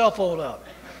 hold your cell phone up.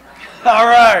 All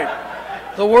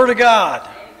right. The Word of God.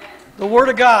 The Word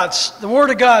of God. The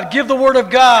Word of God. Give the Word of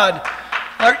God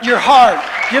your heart.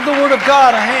 Give the Word of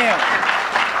God a hand.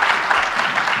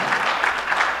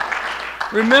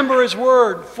 Remember His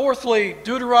Word. Fourthly,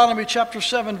 Deuteronomy chapter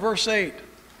 7, verse 8.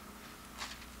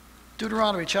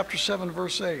 Deuteronomy chapter 7,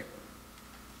 verse 8.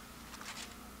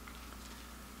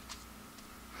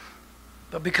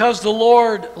 But because the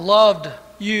Lord loved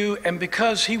you, and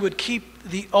because He would keep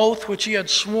the oath which He had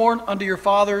sworn unto your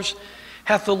fathers,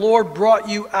 hath the Lord brought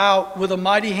you out with a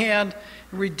mighty hand,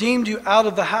 and redeemed you out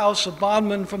of the house of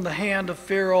bondmen from the hand of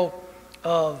Pharaoh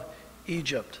of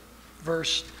Egypt.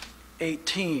 Verse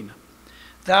 18.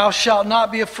 Thou shalt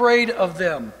not be afraid of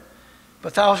them,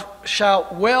 but thou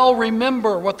shalt well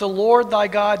remember what the Lord thy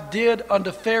God did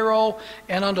unto Pharaoh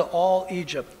and unto all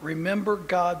Egypt. Remember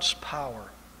God's power.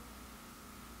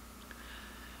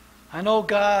 I know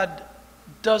God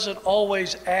doesn't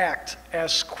always act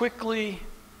as quickly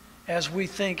as we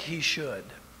think He should.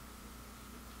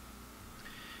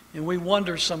 And we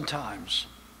wonder sometimes.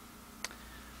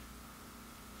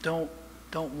 Don't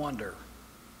wonder.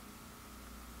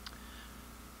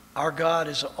 Our God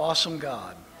is an awesome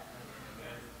God.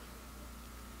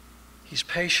 He's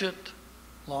patient,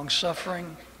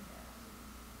 long-suffering.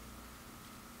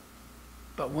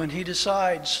 But when He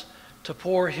decides to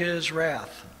pour His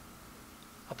wrath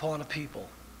upon a people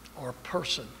or a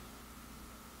person,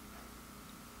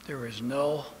 there is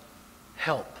no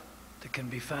help that can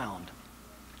be found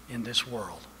in this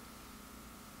world.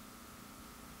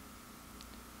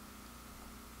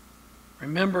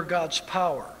 Remember God's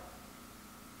power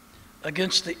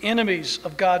against the enemies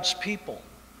of God's people.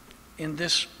 In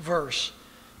this verse,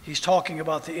 He's talking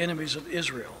about the enemies of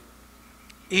Israel,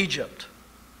 Egypt,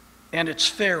 and its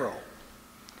Pharaoh.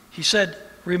 He said,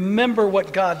 remember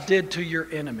what God did to your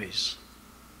enemies.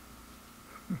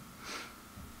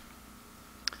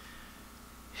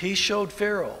 He showed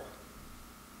Pharaoh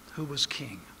who was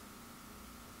king.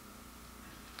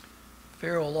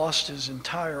 Pharaoh lost his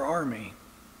entire army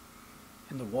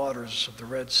in the waters of the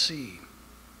Red Sea,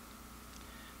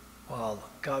 while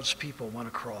God's people went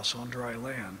across on dry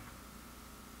land.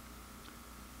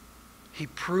 He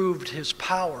proved His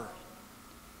power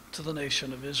to the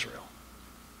nation of Israel.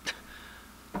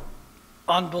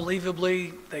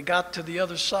 Unbelievably, they got to the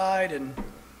other side and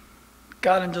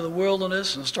got into the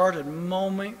wilderness and started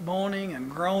moaning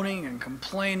and groaning and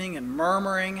complaining and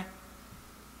murmuring.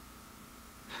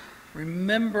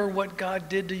 Remember what God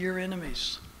did to your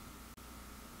enemies.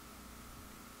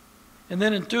 And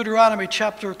then in Deuteronomy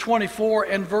chapter 24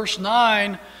 and verse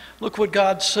 9, look what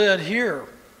God said here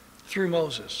through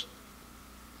Moses.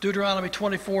 Deuteronomy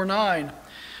 24:9.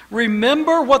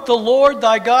 Remember what the Lord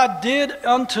thy God did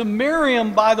unto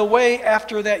Miriam by the way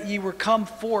after that ye were come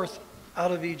forth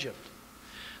out of Egypt.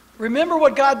 Remember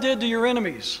what God did to your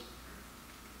enemies.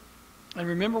 And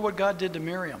remember what God did to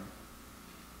Miriam.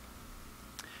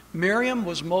 Miriam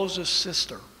was Moses'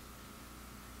 sister.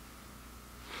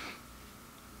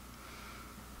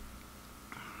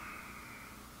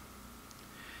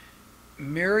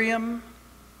 Miriam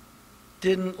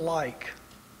didn't like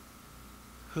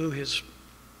who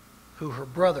her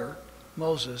brother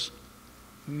Moses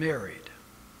married.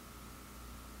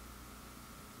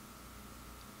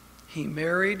 He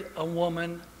married a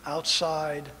woman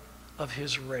outside of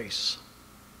his race.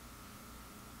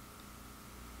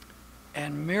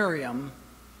 And Miriam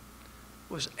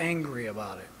was angry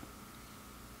about it.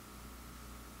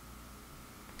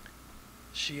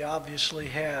 She obviously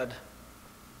had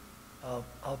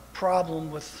a problem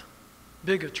with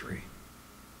bigotry.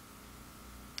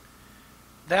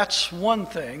 That's one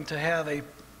thing, to have a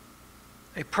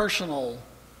personal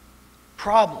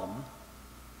problem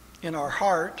in our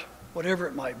heart, whatever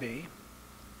it might be.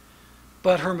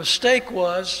 But her mistake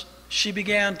was she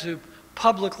began to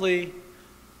publicly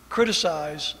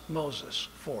criticize Moses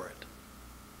for it.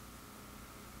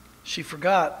 She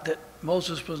forgot that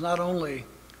Moses was not only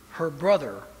her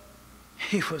brother,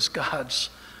 he was God's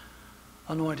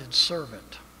anointed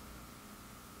servant.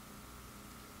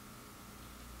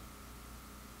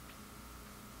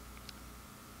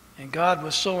 And God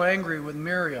was so angry with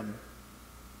Miriam.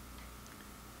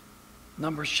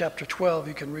 Numbers chapter 12,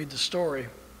 you can read the story.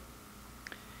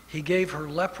 He gave her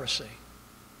leprosy.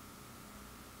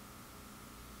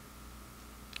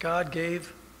 God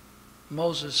gave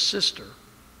Moses' sister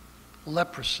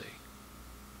leprosy.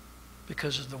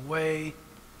 because of the way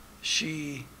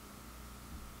she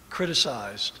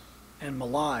criticized and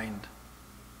maligned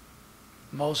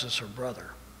Moses, her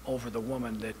brother, over the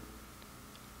woman that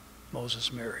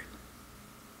Moses married.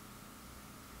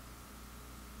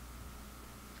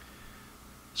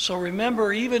 So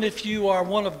remember, even if you are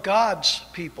one of God's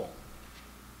people,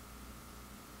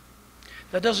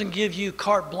 that doesn't give you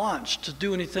carte blanche to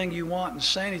do anything you want and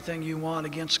say anything you want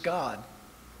against God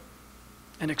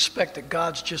and expect that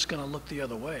God's just going to look the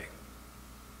other way.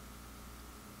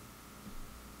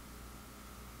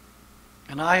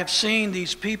 And I have seen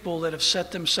these people that have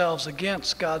set themselves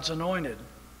against God's anointed,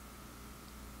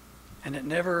 and it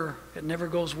never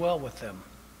goes well with them.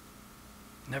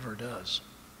 Never does.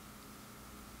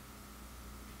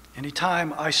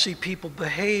 Anytime I see people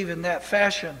behave in that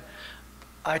fashion,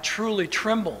 I truly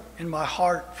tremble in my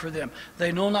heart for them.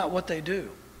 They know not what they do.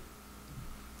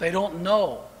 They don't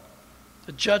know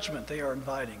the judgment they are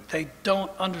inviting. They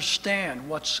don't understand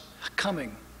what's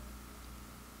coming.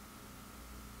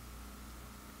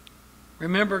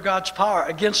 Remember God's power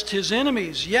against his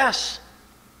enemies, yes,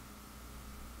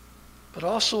 but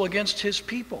also against his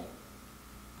people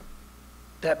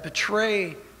that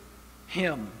betray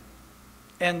him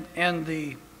and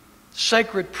the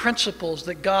sacred principles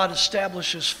that God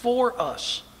establishes for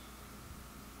us.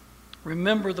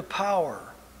 Remember the power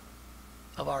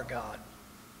of our God.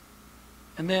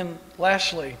 And then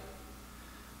lastly,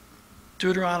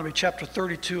 Deuteronomy chapter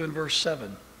 32 and verse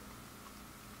 7.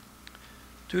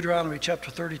 Deuteronomy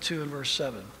chapter 32 and verse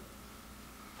 7.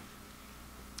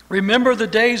 Remember the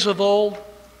days of old,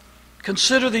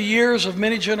 consider the years of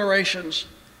many generations.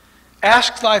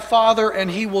 Ask thy father,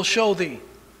 and he will show thee,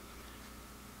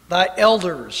 thy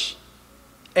elders,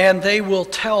 and they will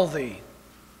tell thee.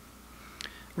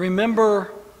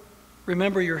 Remember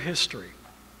your history.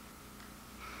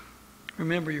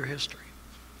 Remember your history.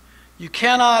 You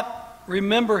cannot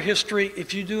remember history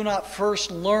if you do not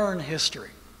first learn history.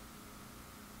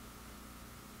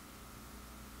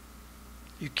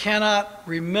 You cannot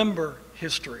remember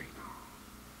history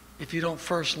if you don't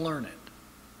first learn it.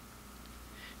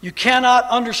 You cannot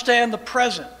understand the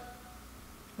present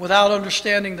without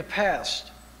understanding the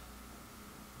past.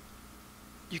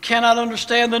 You cannot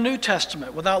understand the New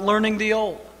Testament without learning the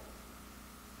Old.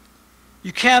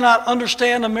 You cannot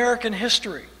understand American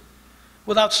history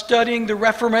without studying the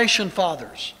Reformation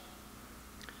Fathers,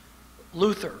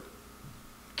 Luther,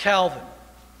 Calvin,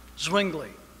 Zwingli,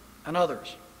 and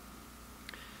others.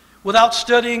 Without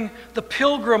studying the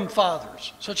Pilgrim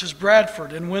Fathers, such as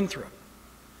Bradford and Winthrop.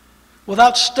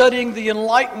 Without studying the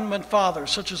Enlightenment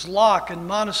Fathers, such as Locke and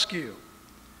Montesquieu.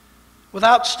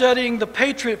 Without studying the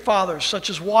Patriot Fathers, such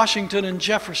as Washington and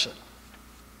Jefferson.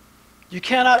 You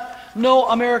cannot know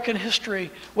American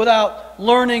history without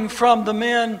learning from the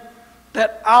men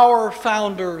that our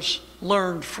founders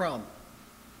learned from.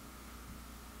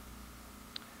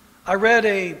 I read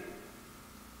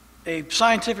a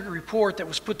scientific report that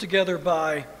was put together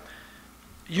by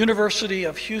University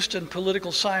of Houston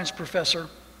political science professor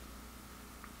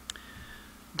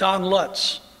Don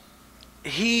Lutz.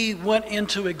 He went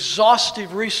into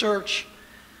exhaustive research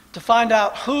to find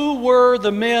out who were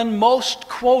the men most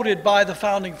quoted by the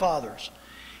Founding Fathers.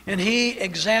 And he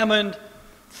examined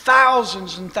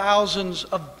thousands and thousands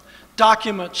of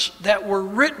documents that were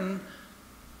written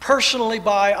personally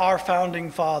by our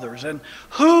Founding Fathers. And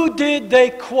who did they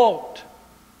quote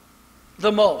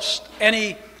the most? And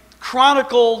he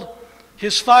chronicled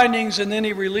his findings, and then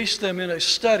he released them in a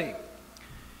study.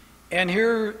 And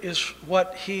here is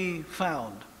what he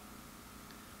found.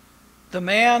 The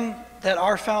man that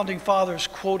our Founding Fathers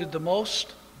quoted the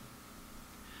most,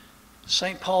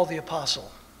 St. Paul the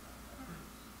Apostle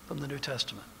from the New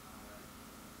Testament.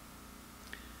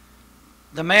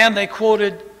 The man they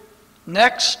quoted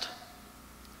next,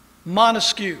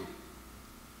 Montesquieu,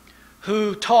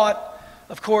 who taught,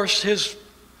 of course, his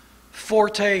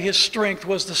forte, his strength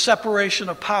was the separation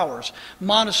of powers.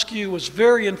 Montesquieu was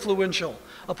very influential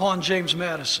upon James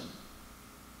Madison,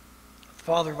 the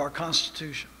father of our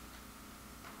Constitution.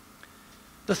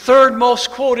 The third most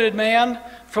quoted man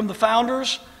from the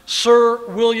founders, Sir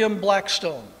William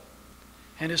Blackstone,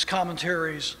 and his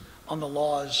commentaries on the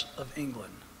laws of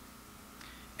England.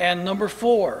 And number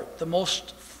four,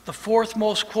 the fourth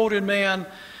most quoted man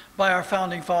by our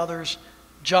Founding Fathers,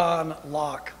 John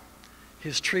Locke,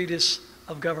 his treatise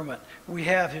of government. We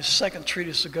have his second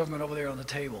treatise of government over there on the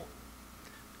table.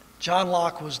 John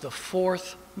Locke was the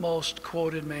fourth most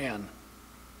quoted man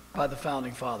by the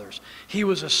Founding Fathers. He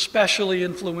was especially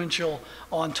influential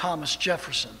on Thomas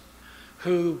Jefferson,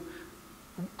 who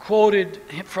quoted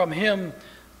from him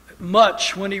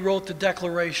much when he wrote the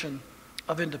Declaration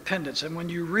of independence. And when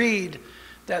you read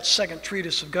that second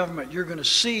treatise of government, you're going to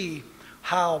see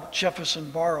how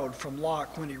Jefferson borrowed from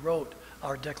Locke when he wrote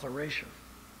our Declaration.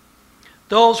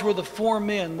 Those were the four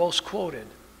men most quoted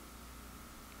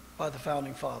by the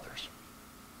Founding Fathers.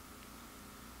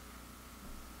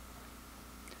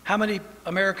 How many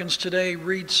Americans today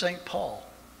read St. Paul,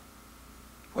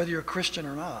 whether you're a Christian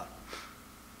or not?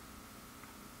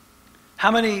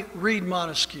 How many read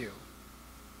Montesquieu?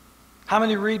 How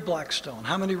many read Blackstone?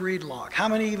 How many read Locke? How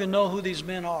many even know who these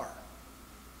men are?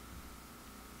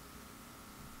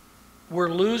 We're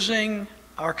losing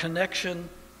our connection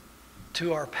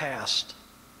to our past.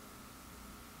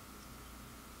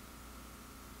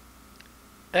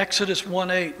 Exodus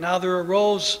 1:8, now there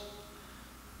arose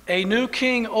a new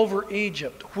king over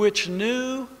Egypt, which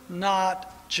knew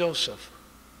not Joseph.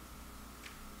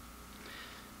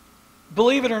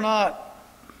 Believe it or not,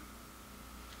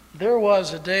 there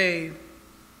was a day,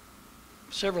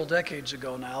 several decades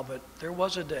ago now, but there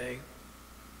was a day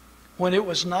when it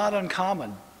was not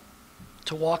uncommon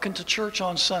to walk into church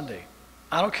on Sunday,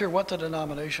 I don't care what the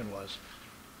denomination was,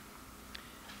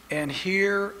 and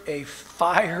hear a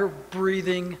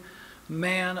fire-breathing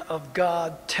man of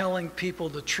God telling people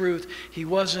the truth. He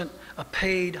wasn't a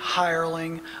paid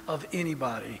hireling of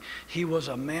anybody. He was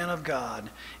a man of God,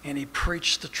 and he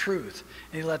preached the truth.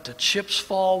 And he let the chips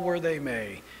fall where they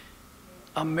may.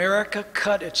 America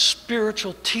cut its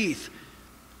spiritual teeth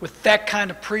with that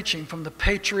kind of preaching from the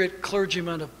patriot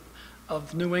clergymen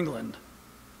of New England.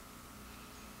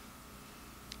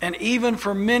 And even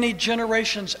for many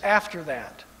generations after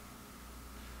that,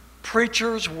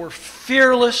 preachers were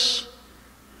fearless,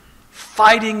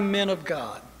 fighting men of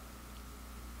God.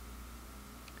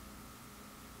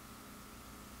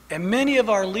 And many of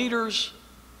our leaders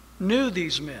knew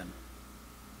these men.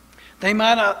 They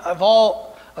might not have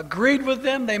all agreed with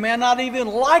them. They may not even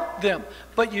like them.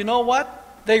 But you know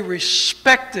what? They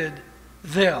respected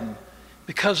them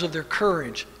because of their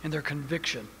courage and their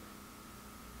conviction.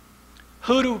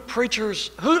 Who do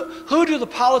the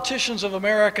politicians of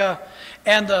America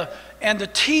and the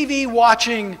TV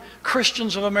watching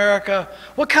Christians of America,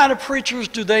 what kind of preachers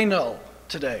do they know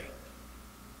today?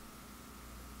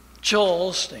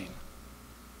 Joel Osteen,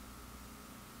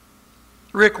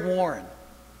 Rick Warren,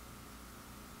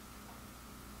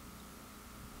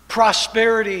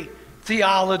 prosperity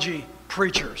theology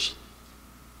preachers.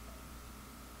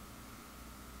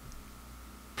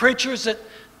 Preachers that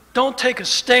don't take a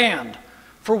stand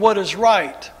for what is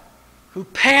right, who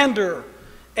pander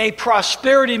a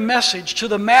prosperity message to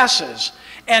the masses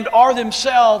and are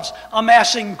themselves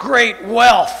amassing great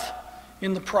wealth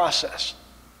in the process.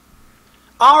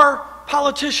 Our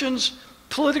politicians,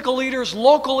 political leaders,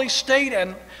 locally, state,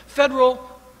 and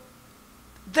federal,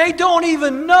 they don't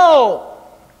even know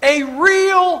a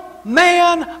real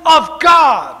man of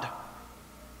God.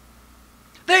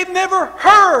 They've never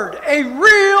heard a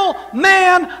real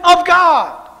man of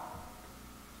God.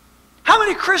 How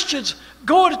many Christians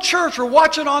go to church or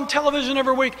watch it on television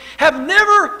every week have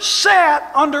never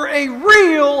sat under a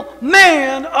real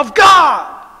man of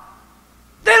God?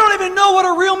 They don't even know what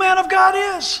a real man of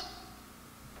God is.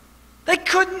 They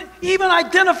couldn't even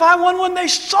identify one when they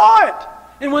saw it.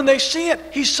 And when they see it,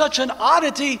 he's such an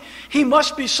oddity, he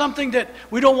must be something that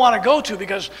we don't want to go to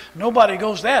because nobody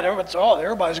goes that.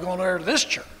 Everybody's going there to this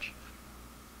church.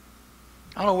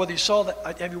 I don't know whether you saw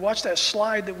that. Have you watched that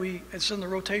slide that it's in the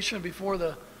rotation before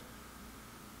the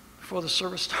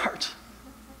service starts?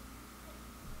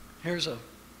 Here's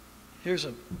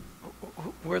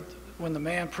where when the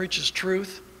man preaches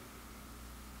truth,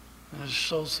 and it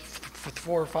shows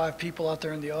 4 or 5 people out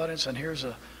there in the audience, and here's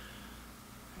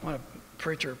when a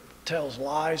preacher tells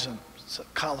lies and it's a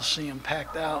Coliseum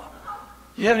packed out.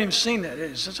 You haven't even seen that.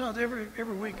 It's out every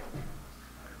week.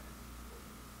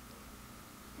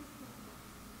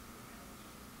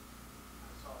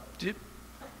 Do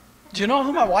you know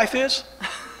who my wife is?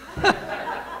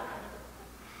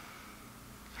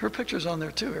 Her picture's on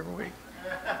there too every week.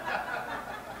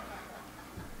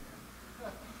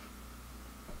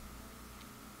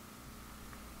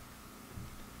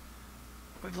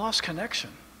 We've lost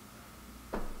connection.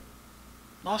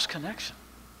 Lost connection.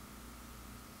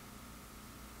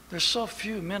 There's so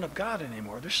few men of God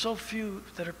anymore. There's so few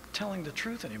that are telling the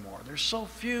truth anymore. There's so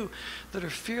few that are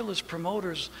fearless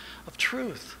promoters of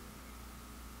truth.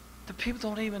 The people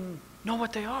don't even know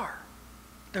what they are.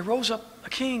 There rose up a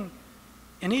king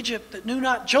in Egypt that knew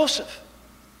not Joseph.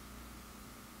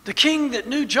 The king that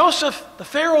knew Joseph, the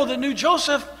Pharaoh that knew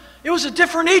Joseph, it was a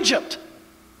different Egypt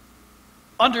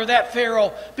under that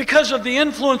Pharaoh because of the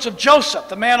influence of Joseph,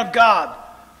 the man of God,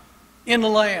 in the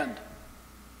land.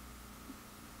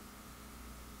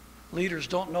 leaders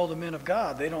don't know the men of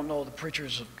God. They don't know the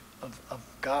preachers of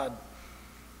God.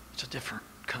 It's a different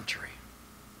country.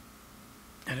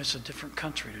 And it's a different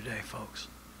country today, folks.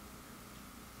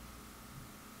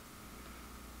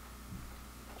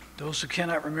 Those who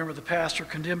cannot remember the past are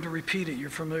condemned to repeat it. You're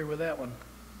familiar with that one.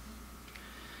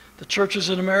 The churches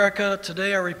in America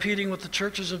today are repeating what the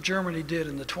churches of Germany did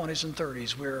in the 20s and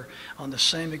 30s. We're on the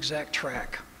same exact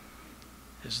track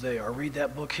as they are. Read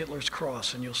that book, Hitler's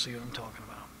Cross, and you'll see what I'm talking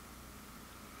about.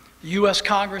 The U.S.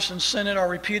 Congress and Senate are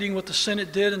repeating what the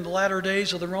Senate did in the latter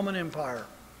days of the Roman Empire.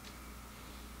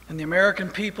 And the American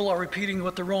people are repeating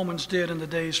what the Romans did in the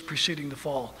days preceding the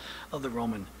fall of the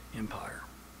Roman Empire.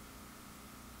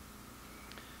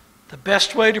 The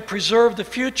best way to preserve the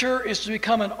future is to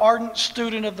become an ardent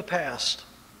student of the past.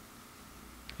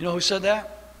 You know who said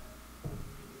that?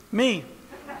 Me.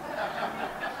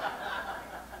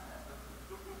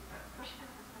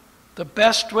 The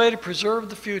best way to preserve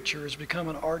the future is become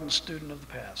an ardent student of the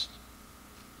past.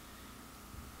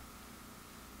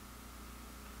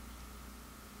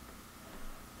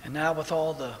 And now with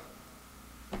all the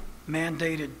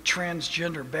mandated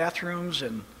transgender bathrooms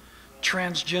and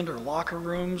transgender locker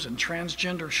rooms and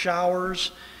transgender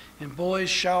showers and boys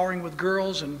showering with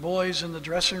girls and boys in the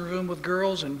dressing room with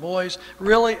girls and boys,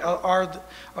 really are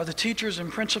the teachers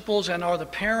and principals and are the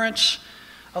parents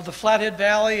of the Flathead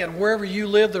Valley and wherever you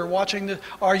live that are watching this,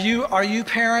 are you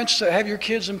parents that have your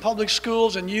kids in public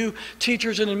schools and you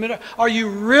teachers in administration, are you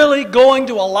really going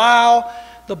to allow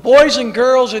the boys and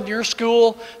girls in your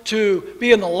school to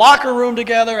be in the locker room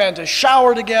together and to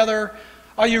shower together?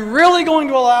 Are you really going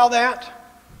to allow that?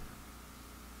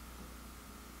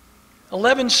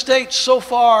 11 states so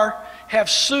far have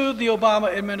sued the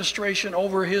Obama administration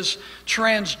over his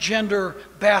transgender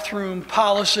bathroom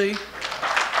policy.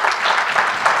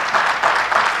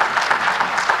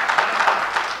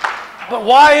 But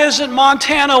why isn't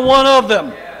Montana one of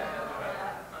them?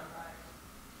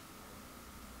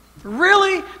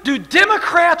 Really? Do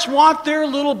Democrats want their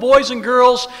little boys and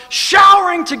girls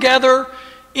showering together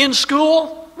in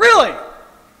school? Really?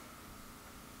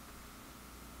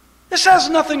 This has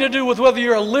nothing to do with whether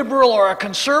you're a liberal or a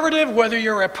conservative, whether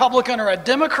you're a Republican or a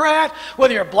Democrat,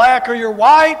 whether you're black or you're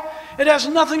white. It has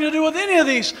nothing to do with any of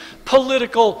these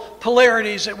political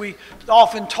polarities that we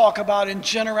often talk about in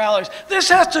generalities. This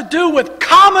has to do with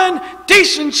common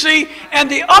decency and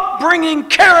the upbringing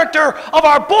character of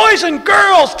our boys and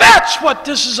girls. That's what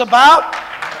this is about.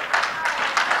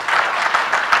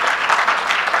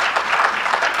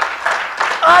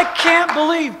 I can't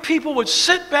believe people would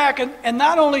sit back and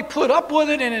not only put up with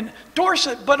it and endorse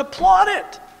it, but applaud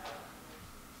it.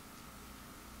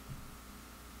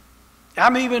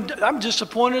 I'm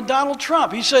disappointed in Donald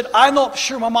Trump. He said, I'm not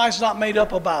sure my mind's not made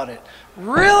up about it.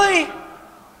 Really?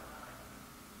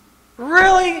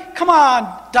 Really? Come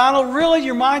on, Donald, really?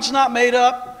 Your mind's not made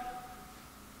up?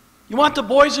 You want the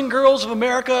boys and girls of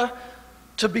America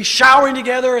to be showering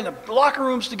together in the locker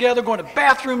rooms together, going to the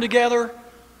bathroom together?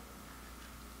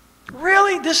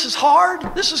 Really? This is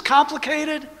hard? This is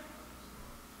complicated?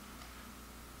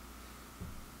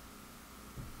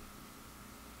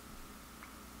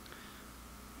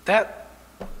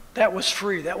 That was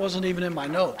free. That wasn't even in my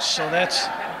notes. So that's...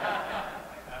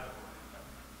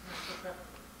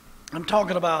 I'm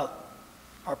talking about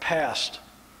our past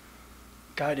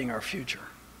guiding our future.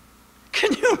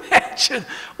 Can you imagine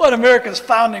what America's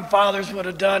founding fathers would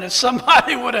have done if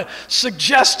somebody would have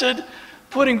suggested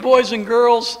putting boys and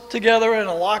girls together in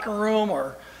a locker room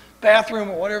or bathroom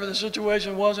or whatever the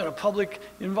situation was in a public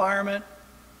environment?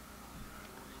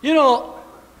 You know,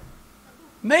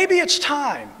 maybe it's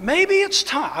time. Maybe it's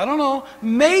time. I don't know.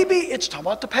 Maybe it's time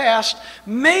about the past.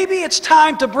 Maybe it's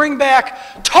time to bring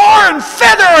back tar and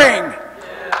feathering.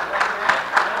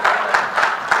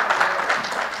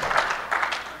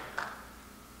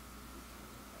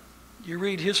 You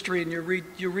read history and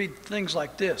you read things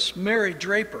like this. Mary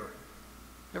Draper.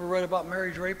 Ever read about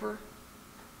Mary Draper?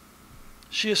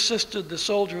 She assisted the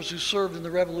soldiers who served in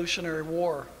the Revolutionary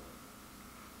War.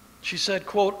 She said,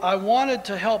 quote, I wanted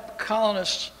to help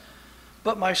colonists,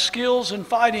 but my skills in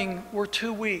fighting were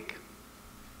too weak.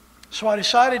 So I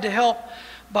decided to help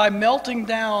by melting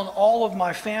down all of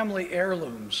my family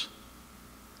heirlooms.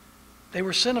 They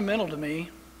were sentimental to me,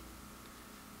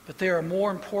 but they are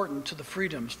more important to the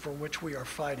freedoms for which we are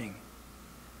fighting.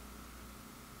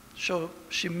 So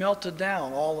she melted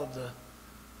down all of the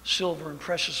silver and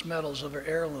precious metals of her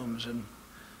heirlooms and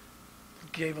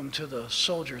gave them to the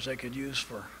soldiers they could use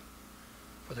for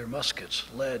their muskets,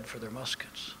 lead for their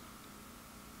muskets.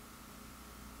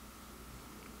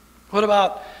 What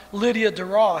about Lydia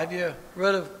Darrah? Have you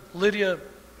read of Lydia?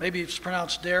 Maybe it's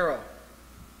pronounced Darrah.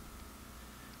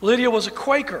 Lydia was a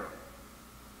Quaker,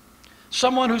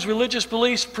 someone whose religious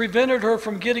beliefs prevented her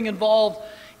from getting involved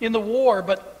in the war,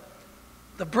 but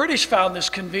the British found this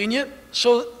convenient,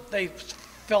 so they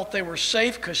felt they were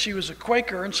safe because she was a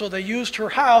Quaker, and so they used her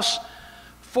house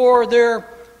for their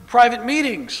private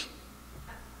meetings.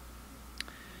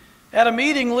 At a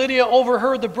meeting, Lydia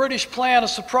overheard the British plan a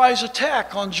surprise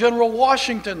attack on General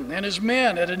Washington and his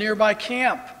men at a nearby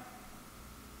camp.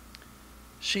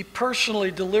 She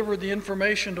personally delivered the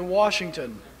information to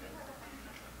Washington,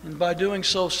 and by doing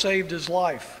so saved his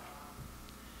life.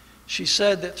 She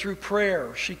said that through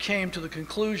prayer she came to the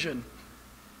conclusion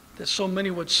that so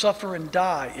many would suffer and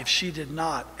die if she did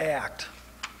not act.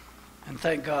 And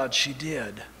thank God she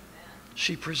did.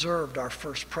 She preserved our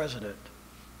first president.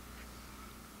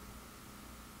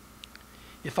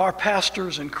 If our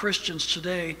pastors and Christians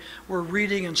today were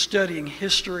reading and studying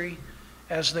history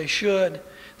as they should,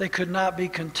 they could not be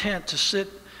content to sit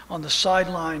on the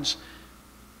sidelines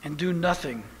and do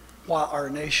nothing while our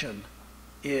nation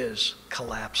is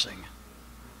collapsing.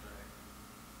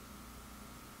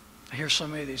 I hear so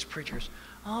many of these preachers,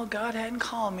 oh, God hadn't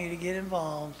called me to get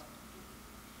involved.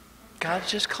 God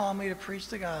just called me to preach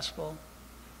the gospel.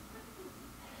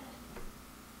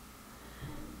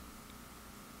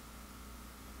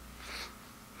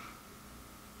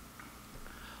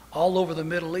 All over the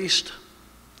Middle East,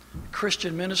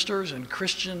 Christian ministers and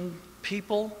Christian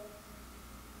people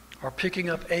are picking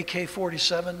up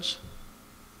AK-47s,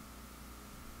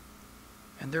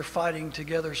 and they're fighting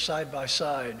together side by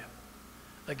side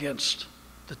against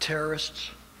the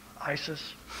terrorists,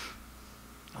 ISIS,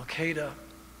 Al-Qaeda,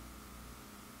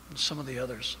 and some of the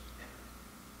others.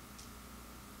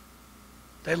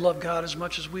 They love God as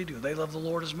much as we do. They love the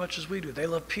Lord as much as we do. They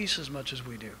love peace as much as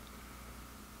we do.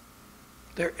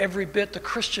 They're every bit the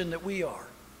Christian that we are.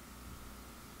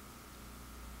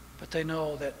 But they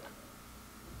know that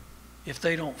if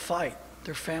they don't fight,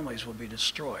 their families will be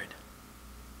destroyed.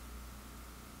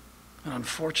 And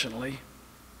unfortunately,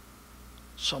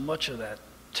 so much of that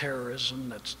terrorism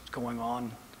that's going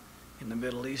on in the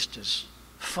Middle East is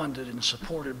funded and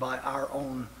supported by our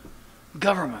own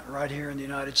government right here in the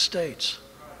United States.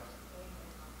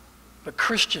 But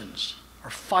Christians are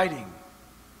fighting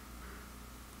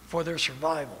for their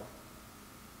survival,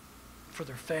 for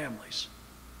their families.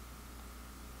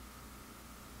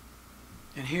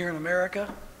 And here in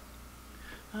America,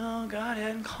 oh, God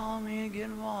hadn't called me to get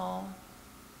involved.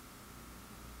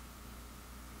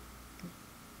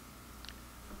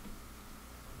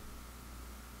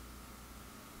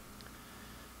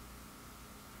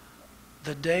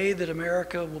 The day that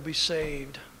America will be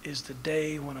saved is the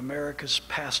day when America's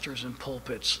pastors and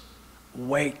pulpits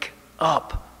wake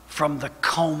up from the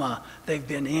coma they've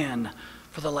been in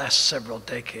for the last several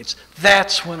decades.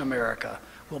 That's when America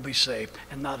will be saved,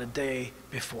 and not a day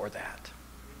before that.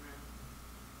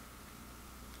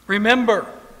 Remember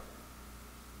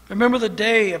the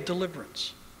day of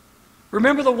deliverance.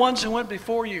 Remember the ones who went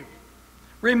before you.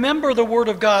 Remember the Word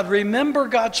of God. Remember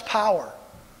God's power.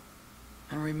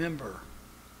 And remember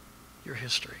your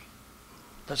history.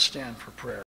 Let's stand for prayer.